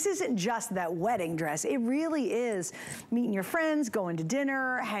wedding, but this isn't just that wedding dress. It really is meeting your friends, going to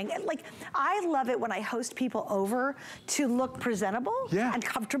dinner, like, I love it when I host people over to look presentable and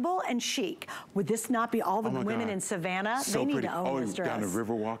comfortable and chic. Would this not be all the women in Savannah? So they need pretty. to own this dress. Down the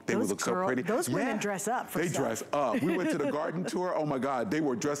Riverwalk, they would look so pretty. Those women dress up for stuff. They dress up. We went to the garden tour. Oh my God, they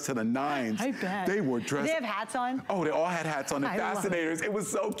were dressed to the nines. I bet. They were dressed. Did they have hats on? Oh, they all had hats on and fascinators. It was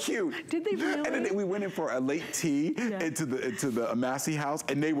so cute. Did they really? And then we went in for a late tea into the Massey house,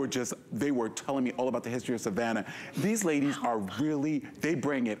 and they were telling me all about the history of Savannah. These ladies are really, they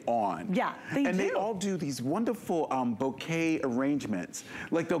bring it on. Yeah, they do. And they all do these wonderful bouquet arrangements.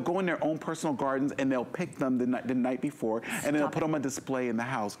 Like they'll go in their own personal gardens and they'll pick them the night before, and then they'll put them on display in the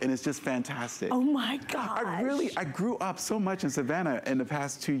house, and it's just fantastic. Oh my God. I grew up so much in Savannah in the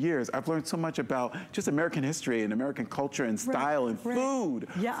past 2 years. I've learned so much about just American history and American culture and style and food.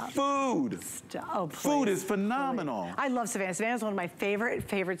 Yeah. Food. Food is phenomenal. I love Savannah. Savannah's one of my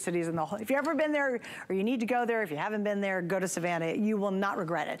favorite cities in the whole. If you've ever been there or you need to go there, if you haven't been there, go to Savannah. You will not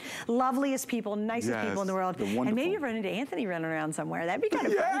regret it. Loveliest people, nicest people in the world. And maybe you run into Anthony running around somewhere. That'd be kind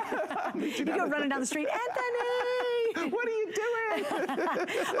of fun. You go running down the street, Anthony! What are you doing?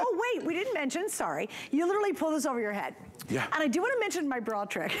 Oh wait, we didn't mention, sorry. You literally pull this over your head. Yeah. And I do want to mention my bra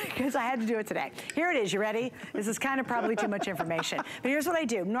trick, because I had to do it today. Here it is, you ready? This is kind of probably too much information. But here's what I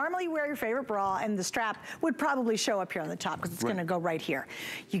do. Normally you wear your favorite bra, and the strap would probably show up here on the top, because it's gonna go right here.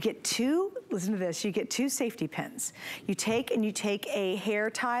 You get two, listen to this, you get 2 safety pins. You take a hair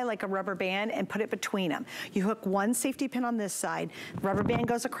tie, like a rubber band, and put it between them. You hook 1 safety pin on this side, rubber band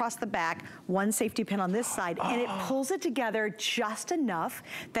goes across the back, 1 safety pin on this side, and it pulls it together just enough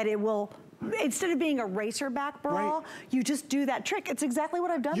that it will, instead of being a racer back bra, you just do that trick. It's exactly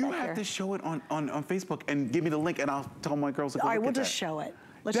what I've done back here. You have to show it on Facebook and give me the link, and I'll tell my girls to go look at that. All right, we'll just show it.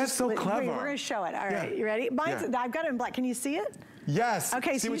 That's so clever. We're gonna show it. All right, you ready? Mine's, I've got it in black. Can you see it? Yes.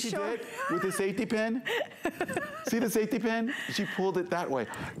 Okay, see so what she did with the safety pin? See the safety pin? She pulled it that way.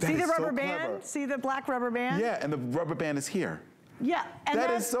 See the rubber band? See the black rubber band? Yeah, and the rubber band is here. Yeah, and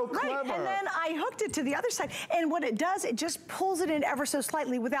that is so clever. Right, and then I hooked it to the other side, and what it does, it just pulls it in ever so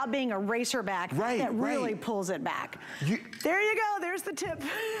slightly without being a racer back that really pulls it back. There you go, there's the tip.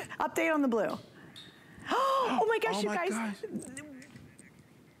 Update on the blue. Oh my gosh, you guys. Gosh.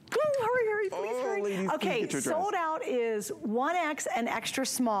 Hurry, please hurry. Ladies, okay, sold out is 1X and extra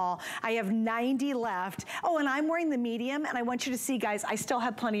small. I have 90 left. Oh, and I'm wearing the medium, and I want you to see, guys, I still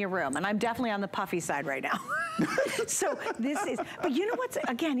have plenty of room, and I'm definitely on the puffy side right now. So this is, but you know what's,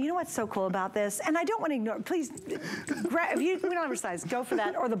 again, you know what's so cool about this? And I don't want to ignore, please, if we don't have a size, go for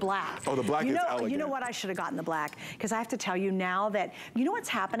that, or the black. Oh, the black is elegant. You know what, I should have gotten the black, because I have to tell you now that, you know what's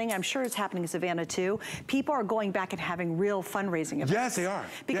happening? I'm sure it's happening in Savannah too. People are going back and having real fundraising events. Yes, they are.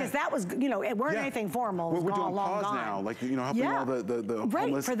 Because because that was, you know, it weren't anything formal. It was doing long pause gone. now, like, you know, helping all the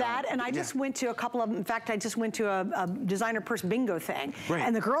homeless. For that, and I just went to a couple of them. In fact, I just went to a designer purse bingo thing,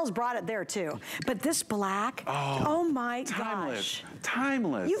 and the girls brought it there too. But this black, oh my gosh.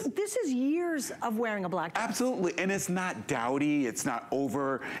 Timeless. This is years of wearing a black dress. Absolutely, and it's not dowdy, it's not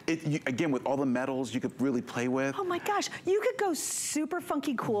over. Again, with all the metals you could really play with. Oh my gosh, you could go super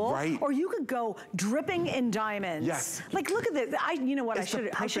funky cool, or you could go dripping in diamonds. Yes. Like, look at this. You know what, I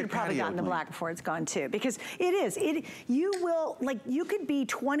should have probably gotten the black before it's gone too, because it is. You will, like, you could be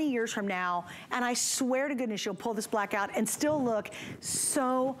 20 years from now, and I swear to goodness you'll pull this black out and still look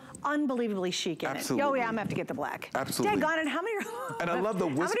so unbelievably chic in it. Oh yeah, I'm gonna have to get the black. Absolutely. Daggone it, how many are and I love the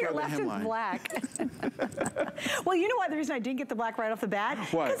whisper of the hemline. Black. Well, you know why the reason I didn't get the black right off the bat?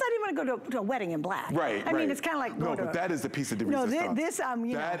 What? Because I didn't want to go to a wedding in black. Right, I mean, it's kind of like no, but that is the piece of the resistance. No, this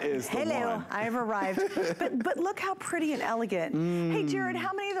you that know, is the hello, one. I have arrived. but look how pretty and elegant. Hey, Jared,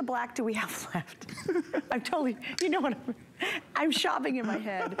 how many of the black do we have left? I'm totally, you know what I'm shopping in my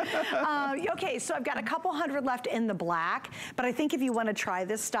head. Okay, so I've got a couple hundred left in the black, but I think if you want to try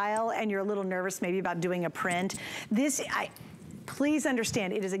this style and you're a little nervous maybe about doing a print, please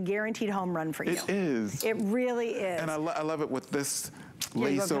understand, it is a guaranteed home run for you. It is. It really is. And I love it with this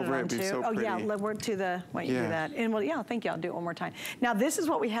lace over it. It'd be so pretty. Oh yeah, we're to the, why don't you do that? And well, yeah, thank you, I'll do it one more time. Now this is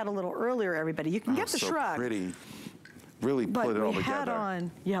what we had a little earlier, everybody. You can get the shrug. Pretty. Really put it all together. Had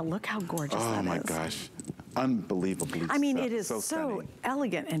on, look how gorgeous that is. Oh my gosh. Unbelievably. I mean, it is so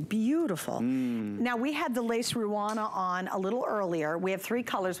elegant and beautiful. Now, we had the lace Ruana on a little earlier. We have 3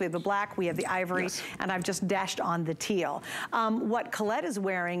 colors. We have the black, we have the ivory, and I've just dashed on the teal. What Colette is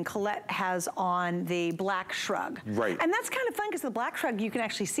wearing, Colette has on the black shrug. Right. And that's kind of fun because the black shrug, you can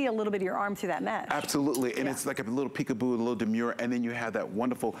actually see a little bit of your arm through that mesh. Absolutely. And it's like a little peekaboo, a little demure, and then you have that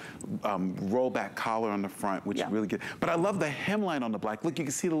wonderful rollback collar on the front, which is really good. But I love the hemline on the black. Look, you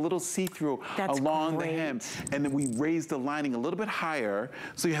can see the little see-through along the hem. And then we raised the lining a little bit higher,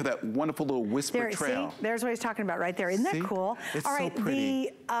 so you have that wonderful little whisper trail. See, there's what he's talking about right there. Isn't that cool? It's all right, so pretty.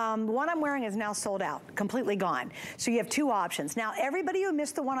 The one I'm wearing is now sold out, completely gone. So you have 2 options. Now, everybody who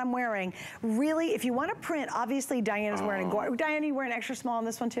missed the one I'm wearing, really, if you want to print, obviously Diana's wearing a Diana, you wearing extra small on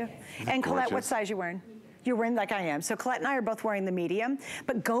this one too? And Colette, what size you wearing? You're wearing like I am. So Colette and I are both wearing the medium,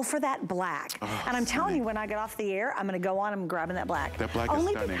 but go for that black. And I'm telling you, when I get off the air, I'm gonna go on and I'm grabbing that black. That black is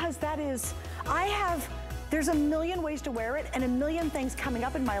stunning. Only because that is, there's a million ways to wear it and a million things coming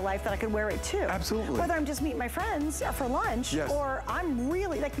up in my life that I could wear it too. Absolutely. Whether I'm just meeting my friends for lunch or I'm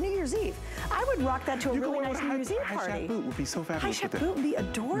really, like New Year's Eve. I would rock that to a really nice New Year's Eve party. High-shap boot would be so fabulous. High-shap boot would be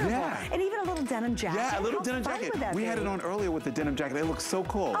adorable. Yeah. And even a little denim jacket. Yeah, a little denim jacket. We had it on earlier with the denim jacket. It looks so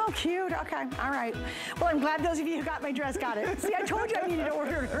cool. Oh, cute. Okay. All right. Well, I'm glad those of you who got my dress got it. See, I told you I needed to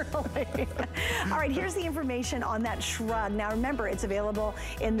order it early. All right, here's the information on that shrug. Now, remember, it's available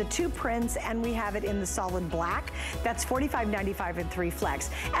in the 2 prints, and we have it in the solid black. That's $45.95 and 3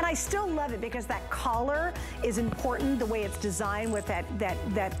 flex. And I still love it because that collar is important, the way it's designed with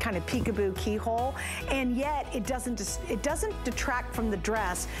that kind of peekaboo keyhole. And yet it doesn't detract from the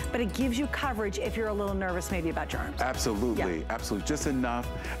dress, but it gives you coverage if you're a little nervous maybe about your arms. Absolutely, absolutely, just enough.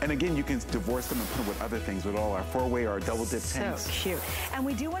 And again, you can divorce them and put them with other things, with all our 4-way or double dip tanks. So cute. And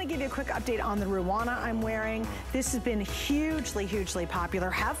we do want to give you a quick update on the Ruana I'm wearing. This has been hugely, hugely popular.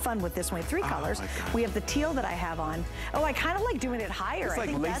 Have fun with this one. We have 3 colors. We have the teal that I have on. Oh, I kind of like doing it higher. It's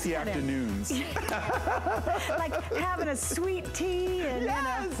like lacy afternoons. Like having a sweet tea and, you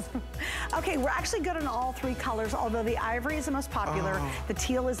know. Okay, we're actually good on all 3 colors, although the ivory is the most popular. The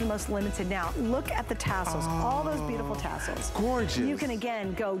teal is the most limited. Now, look at the tassels, all those beautiful tassels. Gorgeous. You can,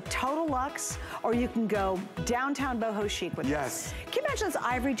 again, go total luxe, or you can go downtown boho chic with this. Can you imagine this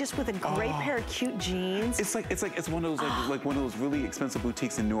ivory just with a great pair of cute jeans? It's one of those like one of those really expensive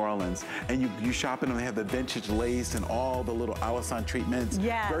boutiques in New Orleans, and you shop in them, they have the vintage lace and all the little Alisson treatments.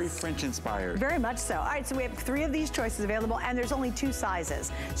 Yes. Very French inspired. Very much so. All right, so we have 3 of these choices available, and there's only 2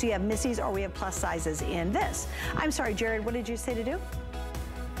 sizes. So you have Missy's or we have plus sizes in this. I'm sorry, Jared, what did you say to do?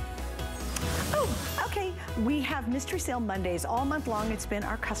 Oh, okay. We have Mystery Sale Mondays all month long. It's been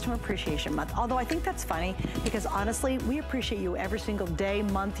our Customer Appreciation Month. Although I think that's funny because honestly, we appreciate you every single day,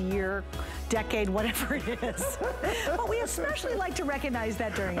 month, year, decade, whatever it is. But we especially like to recognize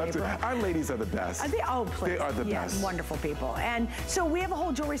that during April. Our ladies are the best. Oh, please. They are the best. Wonderful people. And so we have a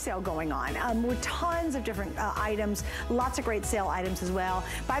whole jewelry sale going on with tons of different items, lots of great sale items as well.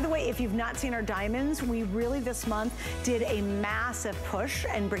 By the way, if you've not seen our diamonds, we really this month did a massive push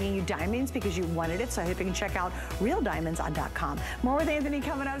in bringing you diamonds because you wanted it. So I hope you can check out realdiamonds.com. More with Anthony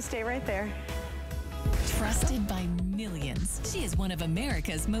coming up. Stay right there. Trusted by millions, she is one of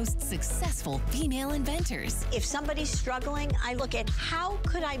America's most successful female inventors. If somebody's struggling, I look at how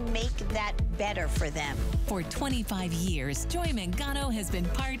could I make that better for them. For 25 years, Joy Mangano has been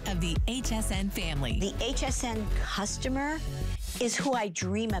part of the HSN family. The HSN customer is who I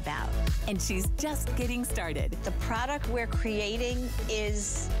dream about. And she's just getting started. The product we're creating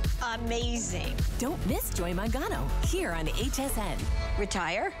is amazing. Don't miss Joy Mangano here on HSN.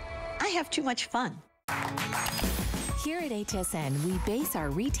 Retire? I have too much fun. Here at HSN, we base our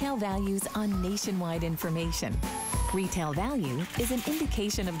retail values on nationwide information. Retail value is an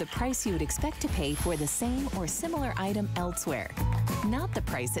indication of the price you would expect to pay for the same or similar item elsewhere, not the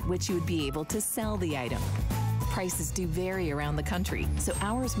price at which you would be able to sell the item. Prices do vary around the country, so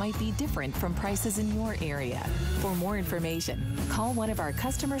ours might be different from prices in your area. For more information, call one of our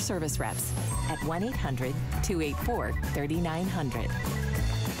customer service reps at 1-800-284-3900.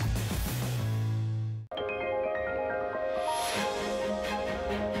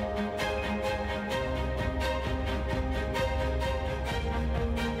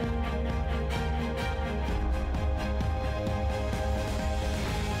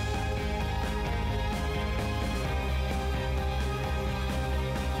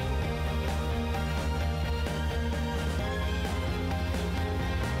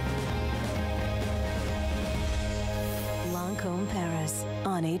 Paris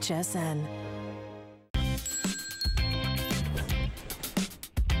on HSN.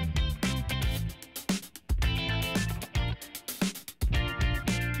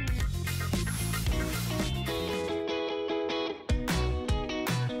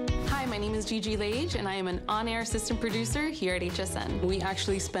 Gigi Lage, and I am an on-air assistant producer here at HSN. We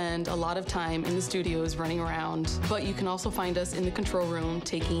actually spend a lot of time in the studios running around, but you can also find us in the control room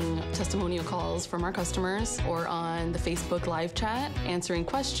taking testimonial calls from our customers or on the Facebook live chat, answering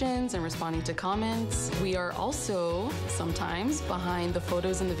questions and responding to comments. We are also sometimes behind the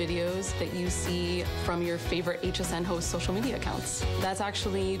photos and the videos that you see from your favorite HSN host social media accounts. That's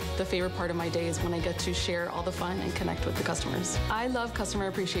actually the favorite part of my day, is when I get to share all the fun and connect with the customers. I love Customer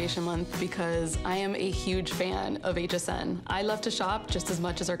Appreciation Month because I am a huge fan of HSN. I love to shop just as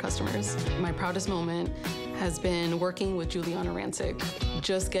much as our customers. My proudest moment has been working with Juliana Rancic.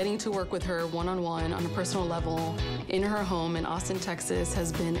 Just getting to work with her one-on-one on a personal level in her home in Austin, Texas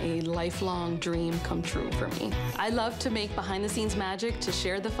has been a lifelong dream come true for me. I love to make behind-the-scenes magic to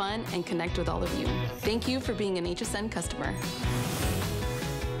share the fun and connect with all of you. Thank you for being an HSN customer.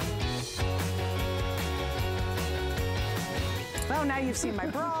 Oh, now you've seen my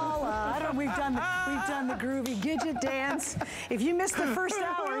brawl. We've done the groovy Gidget dance. If you missed the first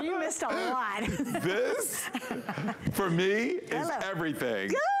hour, you missed a lot. This, for me, is everything.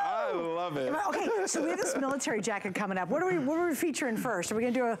 Go! I love it. Okay, so we have this military jacket coming up. What are we featuring first? Are we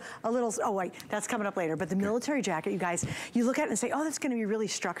gonna do a little, oh wait, that's coming up later. But the military jacket, you guys, you look at it and say, oh, that's gonna be really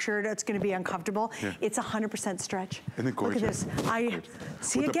structured. It's gonna be uncomfortable. Yeah. It's 100% stretch. Isn't it gorgeous? Look at this.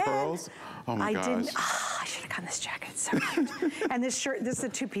 See with again. The pearls? Oh my gosh. I should have gotten this jacket. It's so cute. And this shirt, this is a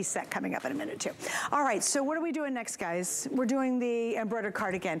two-piece set coming up in a minute too. All right, so what are we doing next, guys? We're doing the embroidered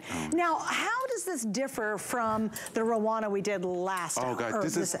cardigan. Now, how does this differ from the Rowana we did last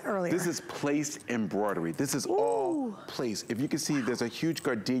earlier? This is placed embroidery. This is all placed. If you can see, there's a huge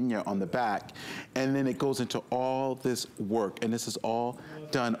gardenia on the back, and then it goes into all this work, and this is all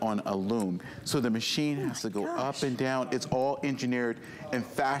done on a loom. So the machine has to go up and down. It's all engineered and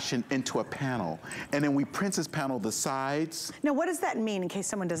fashioned into a panel. And then we print this panel the sides. Now, what does that mean in case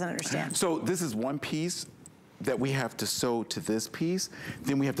someone doesn't understand? So this is one piece that we have to sew to this piece.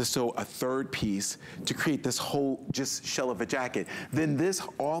 Then we have to sew a third piece to create this whole just shell of a jacket. Then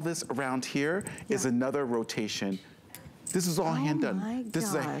all this around here is another rotation. This is all hand done. This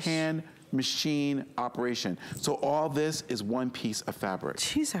is a hand machine operation. So all this is one piece of fabric.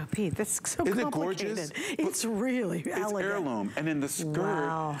 Jeez, oh Pete, that's so complicated. Isn't it gorgeous? It's really elegant. It's heirloom. And then the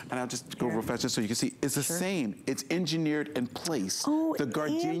skirt, and I'll just go real fast just so you can see, it's the same. It's engineered in place. Oh, the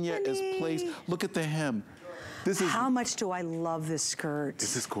gardenia is placed. Look at the hem. How much do I love this skirt?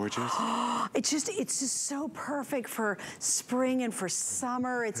 Is this gorgeous? It's just so perfect for spring and for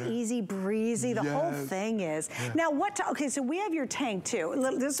summer. It's easy breezy. The whole thing is. Now okay, so we have your tank too.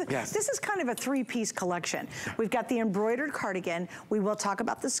 This is kind of a three-piece collection. We've got the embroidered cardigan. We will talk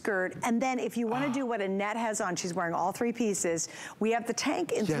about the skirt. And then if you want to do what Annette has on, she's wearing all three pieces. We have the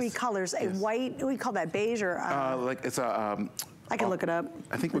tank in three colors, a white, what do we call that, beige or? Like it's a... I can look it up.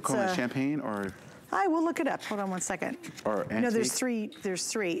 I think we're calling it champagne or... I will look it up. Hold on one second. Or no, there's three. There's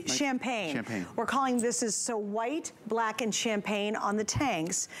three. Like champagne. Champagne. We're calling this is so white, black, and champagne on the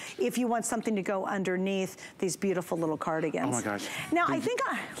tanks. If you want something to go underneath these beautiful little cardigans. Oh my gosh. Now I think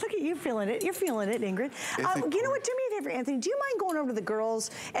look at you feeling it. You're feeling it, Ingrid. You know what? Do me a favor, Anthony. Do you mind going over to the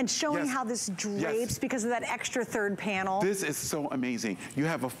girls and showing how this drapes because of that extra third panel? This is so amazing. You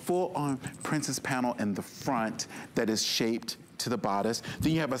have a full-on princess panel in the front that is shaped to the bodice.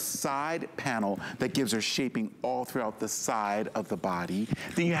 Then you have a side panel that gives her shaping all throughout the side of the body.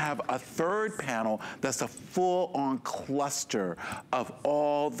 Then you have a third panel that's a full-on cluster of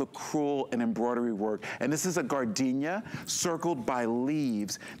all the crewel and embroidery work. And this is a gardenia circled by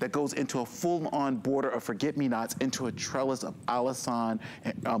leaves that goes into a full-on border of forget-me-nots into a trellis of Alisson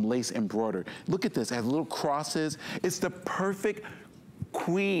lace embroidered. Look at this, it has little crosses. It's the perfect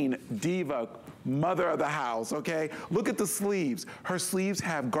queen, diva, mother of the house, okay? Look at the sleeves. Her sleeves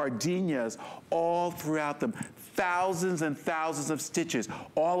have gardenias all throughout them. Thousands and thousands of stitches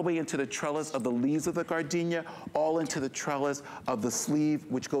all the way into the trellis of the leaves of the gardenia, all into the trellis of the sleeve,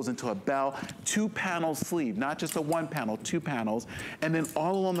 which goes into a bell. 2-panel sleeve, not just a 1 panel, 2 panels. And then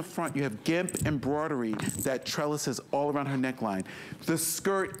all along the front, you have gimp embroidery that trellises all around her neckline. The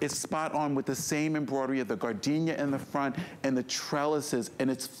skirt is spot on with the same embroidery of the gardenia in the front and the trellises, and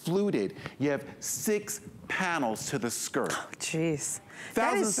it's fluted. You have 6 panels to the skirt. Oh, jeez.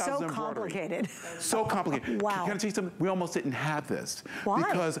 That is so complicated. So complicated. Wow. Can I tell you something? We almost didn't have this. Why?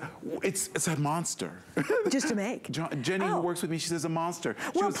 Because it's a monster. Just to make. Jenny, who works with me, she says a monster.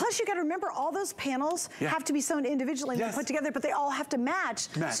 Well, plus you got to remember all those panels have to be sewn individually and put together, but they all have to match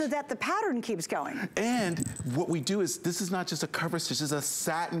so that the pattern keeps going. And what we do is, this is not just a cover stitch, this is a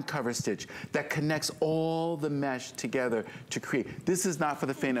satin cover stitch that connects all the mesh together to create. This is not for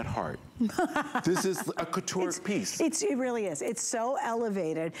the faint at heart. This is a couture piece. It really is. It's so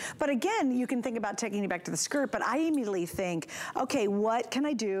elevated. But again, you can think about taking it back to the skirt, but I immediately think, okay, what can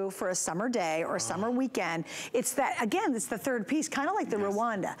I do for a summer day or a summer weekend? It's that, again, it's the third piece, kind of like the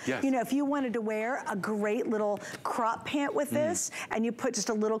Rwanda. You know, if you wanted to wear a great little crop pant with this, and you put just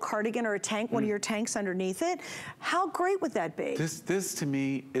a little cardigan or a tank, one of your tanks underneath it, how great would that be? This to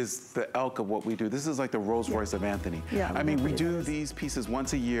me is the elk of what we do. This is like the Rolls Royce of Antthony. I mean, we do these pieces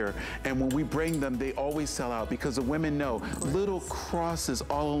once a year, and when we bring them, they always sell out because the women know little crosses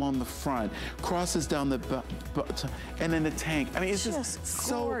all along the front, crosses down the butt, and then the tank. I mean, it's just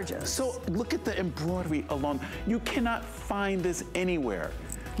gorgeous. So look at the embroidery along. You cannot find this anywhere.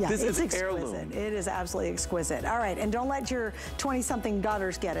 Yeah, this it's is exquisite. heirloom. It is absolutely exquisite. All right, and don't let your 20-something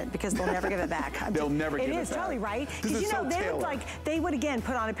daughters get it because they'll never give it back. They'll never give it back. It is totally right. Because you know, they would again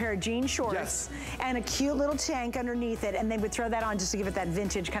put on a pair of jean shorts and a cute little tank underneath it, and they would throw that on just to give it that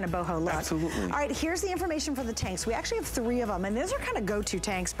vintage kind of boho look. Absolutely. All right, here's the information for the tanks. We actually have 3 of them, and those are kind of go-to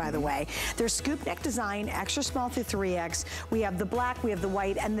tanks, by the way. They're scoop neck design, extra small through 3X. We have the black, we have the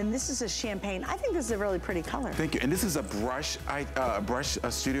white, and then this is a champagne. I think this is a really pretty color. Thank you. And this is a brush,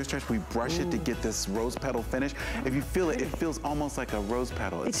 studio stretch. We brush it to get this rose petal finish. If you feel it, it feels almost like a rose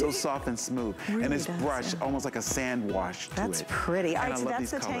petal. It's so soft and smooth. Really and it's brushed almost like a sand wash to That's it. pretty. All right, so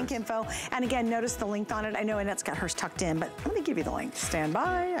that's the colors. tank info. And again, notice the length on it. I know Annette's got hers tucked in, but let me give you the length. Stand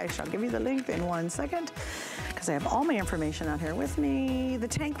by. I shall give you the length in 1 second because I have all my information out here with me. The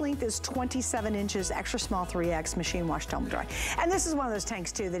tank length is 27 inches, extra small 3X, machine wash, tumble dry. And this is one of those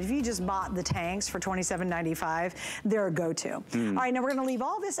tanks too that if you just bought the tanks for $27.95, they're a go-to. All right, now we're gonna leave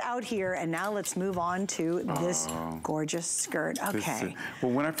all this out here, and now let's move on to this gorgeous skirt. Okay.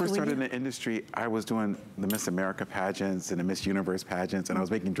 Well, when I first started in the industry, I was doing the Miss America pageants and the Miss Universe pageants, and I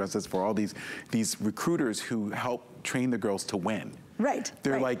was making dresses for all these recruiters who help train the girls to win. Right.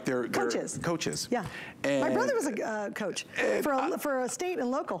 They're like, they're coaches. Yeah. And my brother was a coach for a state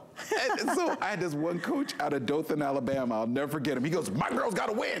and local. And so I had this one coach out of Dothan, Alabama. I'll never forget him. He goes, "My girl's got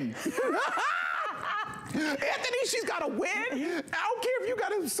to win." Anthony, she's got to win. I don't care if you got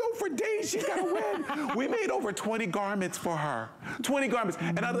to sew for days, she's got to win. We made over 20 garments for her. 20 garments.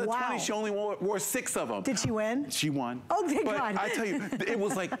 And out of the 20, she only wore 6 of them. Did she win? She won. Oh, thank God. I tell you, it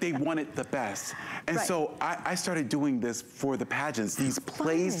was like they wanted the best. And so I started doing this for the pageants, these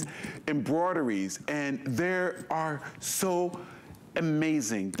place embroideries, and there are so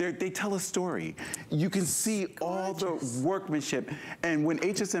amazing. They tell a story. You can see all the workmanship. And when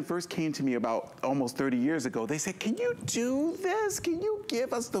HSN first came to me about almost 30 years ago, they said, "Can you do this? Can you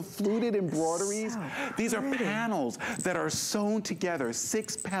give us the fluted embroideries. So these are panels that are sewn together,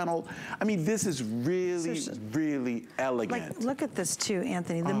 6 panel. I mean, this is really, really elegant. Like, look at this too,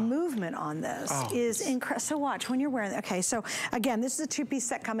 Anthony. The movement on this is incredible. So watch, when you're wearing, okay, so again, this is a 2-piece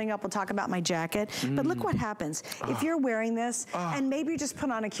set coming up. We'll talk about my jacket, but look what happens. If you're wearing this, and maybe you just put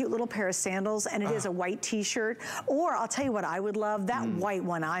on a cute little pair of sandals, and it is a white t-shirt, or I'll tell you what I would love, that white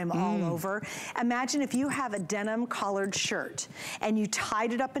one I'm all over. Imagine if you have a denim collared shirt, and you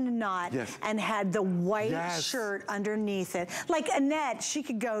tied it up in a knot, and had the white shirt underneath it. Like Annette, she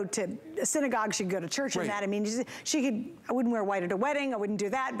could go to a synagogue, she could go to church in that. I mean, she could, I wouldn't wear white at a wedding, I wouldn't do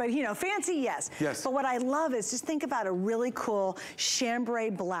that, but you know, fancy, yes. But what I love is just think about a really cool chambray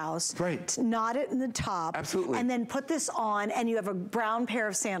blouse, knot it in the top, and then put this on, and you have a brown pair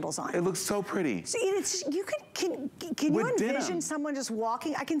of sandals on. It looks so pretty. So it's, you can you envision someone just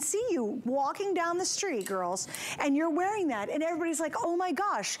walking? I can see you walking down the street, girls, and you're wearing that, and everybody's like, oh my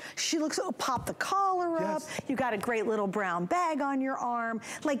gosh, she looks, pop the collar up, you got a great little brown bag on your arm.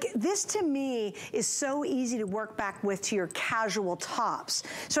 Like, this to me is so easy to work back with to your casual tops.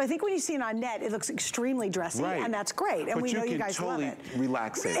 So I think when you see it on net, it looks extremely dressy, and that's great, and we know you guys love it.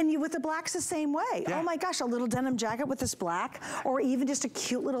 Relax it. And you, with the blacks the same way. Oh my gosh, a little denim jacket with this black, or even just a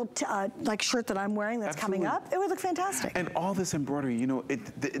cute little like shirt that I'm wearing that's coming up, it would look fantastic. And all this embroidery, you know,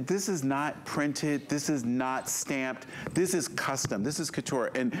 this is not printed, this is not stamped, this is custom, this is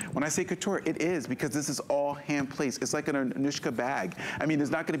couture. And when I say couture, it is, because this is all hand placed. It's like an Anushka bag. I mean,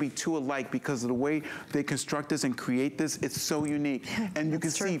 there's not gonna be two alike because of the way they construct this and create this, it's so unique. And you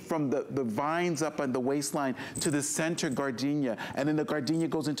can see from the vines up on the waistline to the center gardenia, and then the gardenia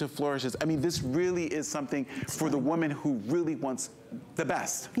goes into flourishes. I mean, this really is something for the woman who really wants the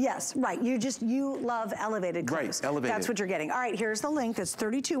best. Yes, right. You love elevated clothes. Right, elevated. That's what you're getting. All right, here's the length. It's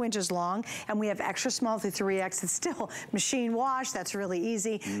 32 inches long, and we have extra small through 3X. It's still machine wash. That's really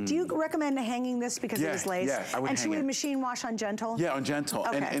easy. Do you recommend hanging this because it is lace? Yeah, I would And should we machine wash on gentle? Yeah, on gentle.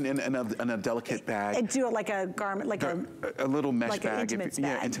 Okay. And a delicate bag. And do it like a garment, like a little mesh like bag. An intimate bag.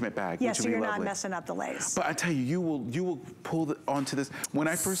 Yeah, intimate bag. Yeah, which so would be you're lovely. not messing up the lace. But I tell you, you will pull onto this. When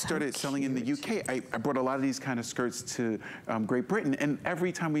I first started selling in the UK, I brought a lot of these kind of skirts to Great Britain, and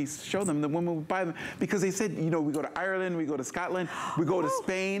every time we show them, the women would buy them because they said, you know, we go to Ireland, we go to Scotland, we go to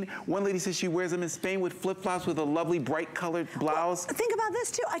Spain. One lady says she wears them in Spain with flip-flops with a lovely bright colored blouse. Well, think about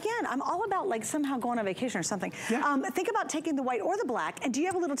this too. Again, I'm all about like somehow going on vacation or something. Think about taking the white or the black, and do you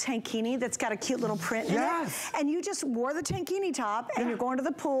have a little tankini that's got a cute little print in it? And you just wore the tankini top, and you're going to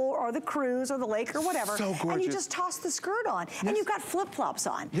the pool or the cruise or the lake or whatever, so gorgeous. And you just toss the skirt on, and you've got flip-flops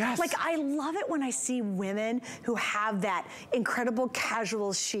on. Like, I love it when I see women who have that incredible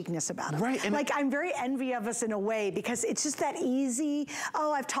casual chicness about them. And like, I'm very envious of us in a way because it's just that easy,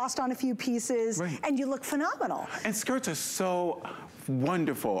 oh, I've tossed on a few pieces, and you look phenomenal. And skirts are so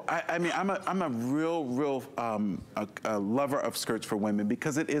wonderful. I mean, I'm a real lover of skirts for women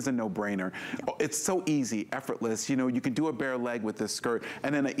because it is a no-brainer. It's so easy, effortless. You know, you can do a bare leg with this skirt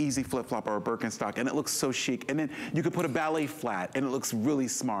and then an easy flip-flop or a Birkenstock, and it looks so chic. And then you could put a ballet flat, and it looks really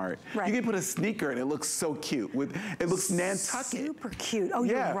smart. You can put a sneaker, and it looks so cute. It looks Nantucket. Super cute. Oh,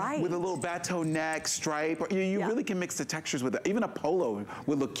 you're right. With a little bateau neck, stripe. Or, you really can mix the textures with it. Even a polo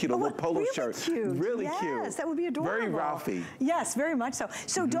would look cute. A little polo shirt. Really cute. Yes, that would be adorable. Very Ralphie. Yes, very much so.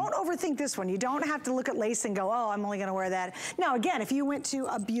 So don't overthink this one. You don't have to look at lace and go, oh, I'm only gonna wear that. Now, again, if you went to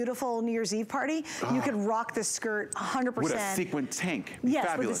a beautiful New Year's Eve party, you could rock this skirt 100%. With a sequin tank. Yes,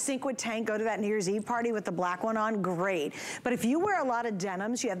 fabulous. with a sequin tank, go to that New Year's Eve party with the black one on, great. But if you wear a lot of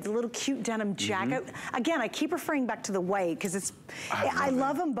denims, you have the little cute denim jacket. Again, I keep referring back to the white because it's, I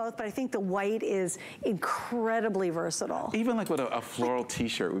love them both, but I think the white is incredibly versatile. Even like with a floral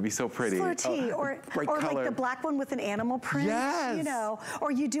t-shirt would be so pretty. Floral tee, or like the black one with an animal print, you know,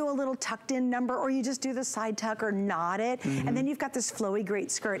 or you do a little tucked in number, or you just do the side tuck or knot it, and then you've got this flowy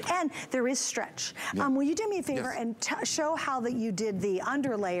great skirt, and there is stretch. Will you do me a favor and show how that you did the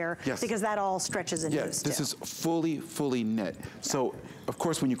underlayer, because that all stretches and moves this is fully knit. So, of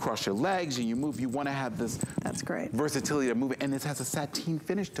course, when you cross your legs and you move, you want to have this versatility to move it, and it has a sateen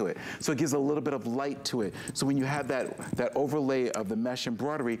finish to it. So it gives a little bit of light to it. So when you have that overlay of the mesh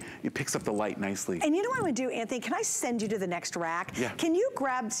embroidery, it picks up the light nicely. And you know what I'm gonna do, Anthony? Can I send you to the next rack? Can you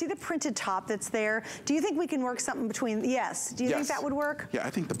grab, see the printed top that's there? Do you think we can work something between, do you think that would work? Yeah, I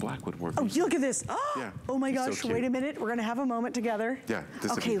think the black would work. Oh, look at this. Oh my gosh, wait a minute. We're gonna have a moment together. Yeah,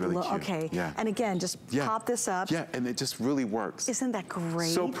 this would be really cute. And again, just pop this up. Yeah, and it just really works. Isn't that great? great?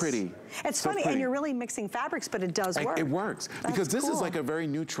 So pretty. It's so funny, pretty. and you're really mixing fabrics, but it does work. It works. Because this is like a very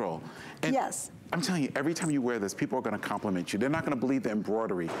neutral. And yes. I'm telling you, every time you wear this, people are going to compliment you. They're not going to believe the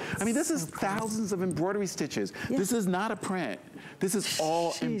embroidery. I mean, this is thousands of embroidery stitches. Yeah. This is not a print. This is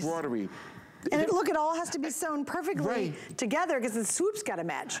all embroidery. And look, it all has to be sewn perfectly together because the swoop's got to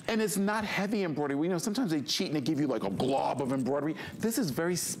match. And it's not heavy embroidery. We know sometimes they cheat and they give you like a glob of embroidery. This is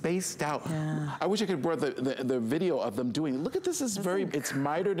very spaced out. Yeah. I wish I could bring the video of them doing it. Look at this, it's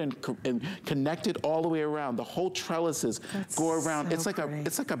mitered and connected all the way around. The whole trellises go around. So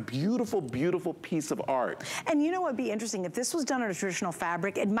it's like a beautiful, beautiful piece of art. And you know what would be interesting? If this was done on a traditional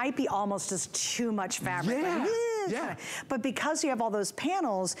fabric, it might be almost just too much fabric. Yeah. Like, but because you have all those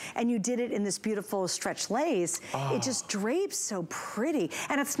panels and you did it in this beautiful stretch lace, it just drapes so pretty.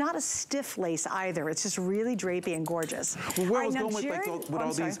 And it's not a stiff lace either. It's just really drapey and gorgeous. Well, where I was going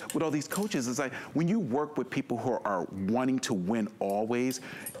with all these coaches is like, when you work with people who are wanting to win always,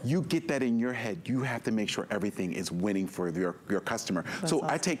 you get that in your head. You have to make sure everything is winning for your customer. So awesome.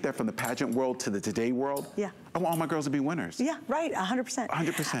 I take that from the pageant world to the today world. Yeah. I want all my girls to be winners. Yeah, right, 100%.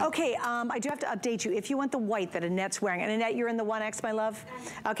 100%. Okay, I do have to update you. If you want the white that Annette's wearing, and Annette, you're in the 1X, my love?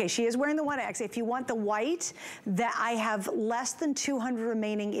 Okay, she is wearing the 1X. If you want the white, that I have less than 200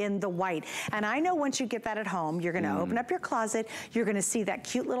 remaining in the white. And I know once you get that at home, you're gonna open up your closet, you're gonna see that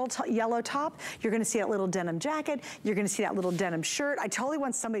cute little yellow top, you're gonna see that little denim jacket, you're gonna see that little denim shirt. I totally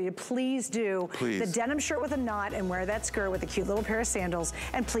want somebody to please do the denim shirt with a knot and wear that skirt with a cute little pair of sandals,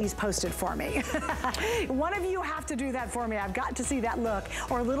 and please post it for me. One of you have to do that for me. I've got to see that look.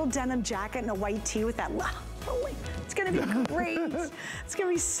 Or a little denim jacket and a white tee with that. It's gonna be great. It's gonna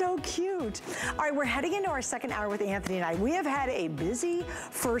be so cute. All right, we're heading into our second hour with Anthony and I. We have had a busy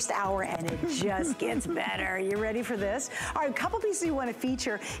first hour and it just gets better. You ready for this? All right, a couple pieces you want to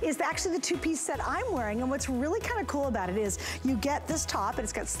feature is actually the two-piece set I'm wearing, and what's really kind of cool about it is you get this top and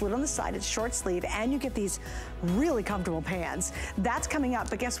it's got slit on the side, it's short sleeve, and you get these really comfortable pants. That's coming up,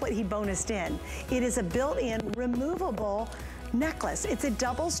 but guess what he bonused in? It is a built-in removable necklace. It's a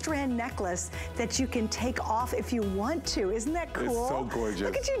double strand necklace that you can take off if you want to. Isn't that cool? It's so gorgeous.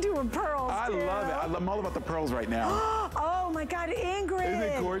 Look at you doing pearls. I love it. I'm all about the pearls right now. Oh my God, Ingrid. Isn't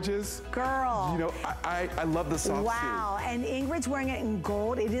it gorgeous? Girl. You know, I love the soft suit. Wow, and Ingrid's wearing it in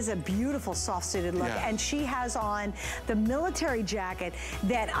gold. It is a beautiful soft suited look. And she has on the military jacket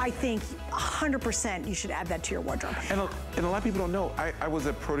that I think 100% you should add that to your wardrobe. And a lot of people don't know, I was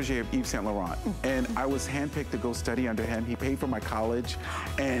a protege of Yves Saint Laurent, and I was handpicked to go study under him. He paid for my college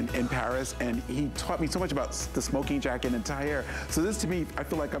and in Paris, and he taught me so much about the smoking jacket and tie hair. So this, to me, I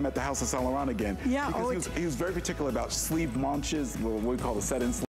feel like I'm at the house of Saint Laurent again. Yeah. Because he was very particular about sleeve manches, what we call the set-in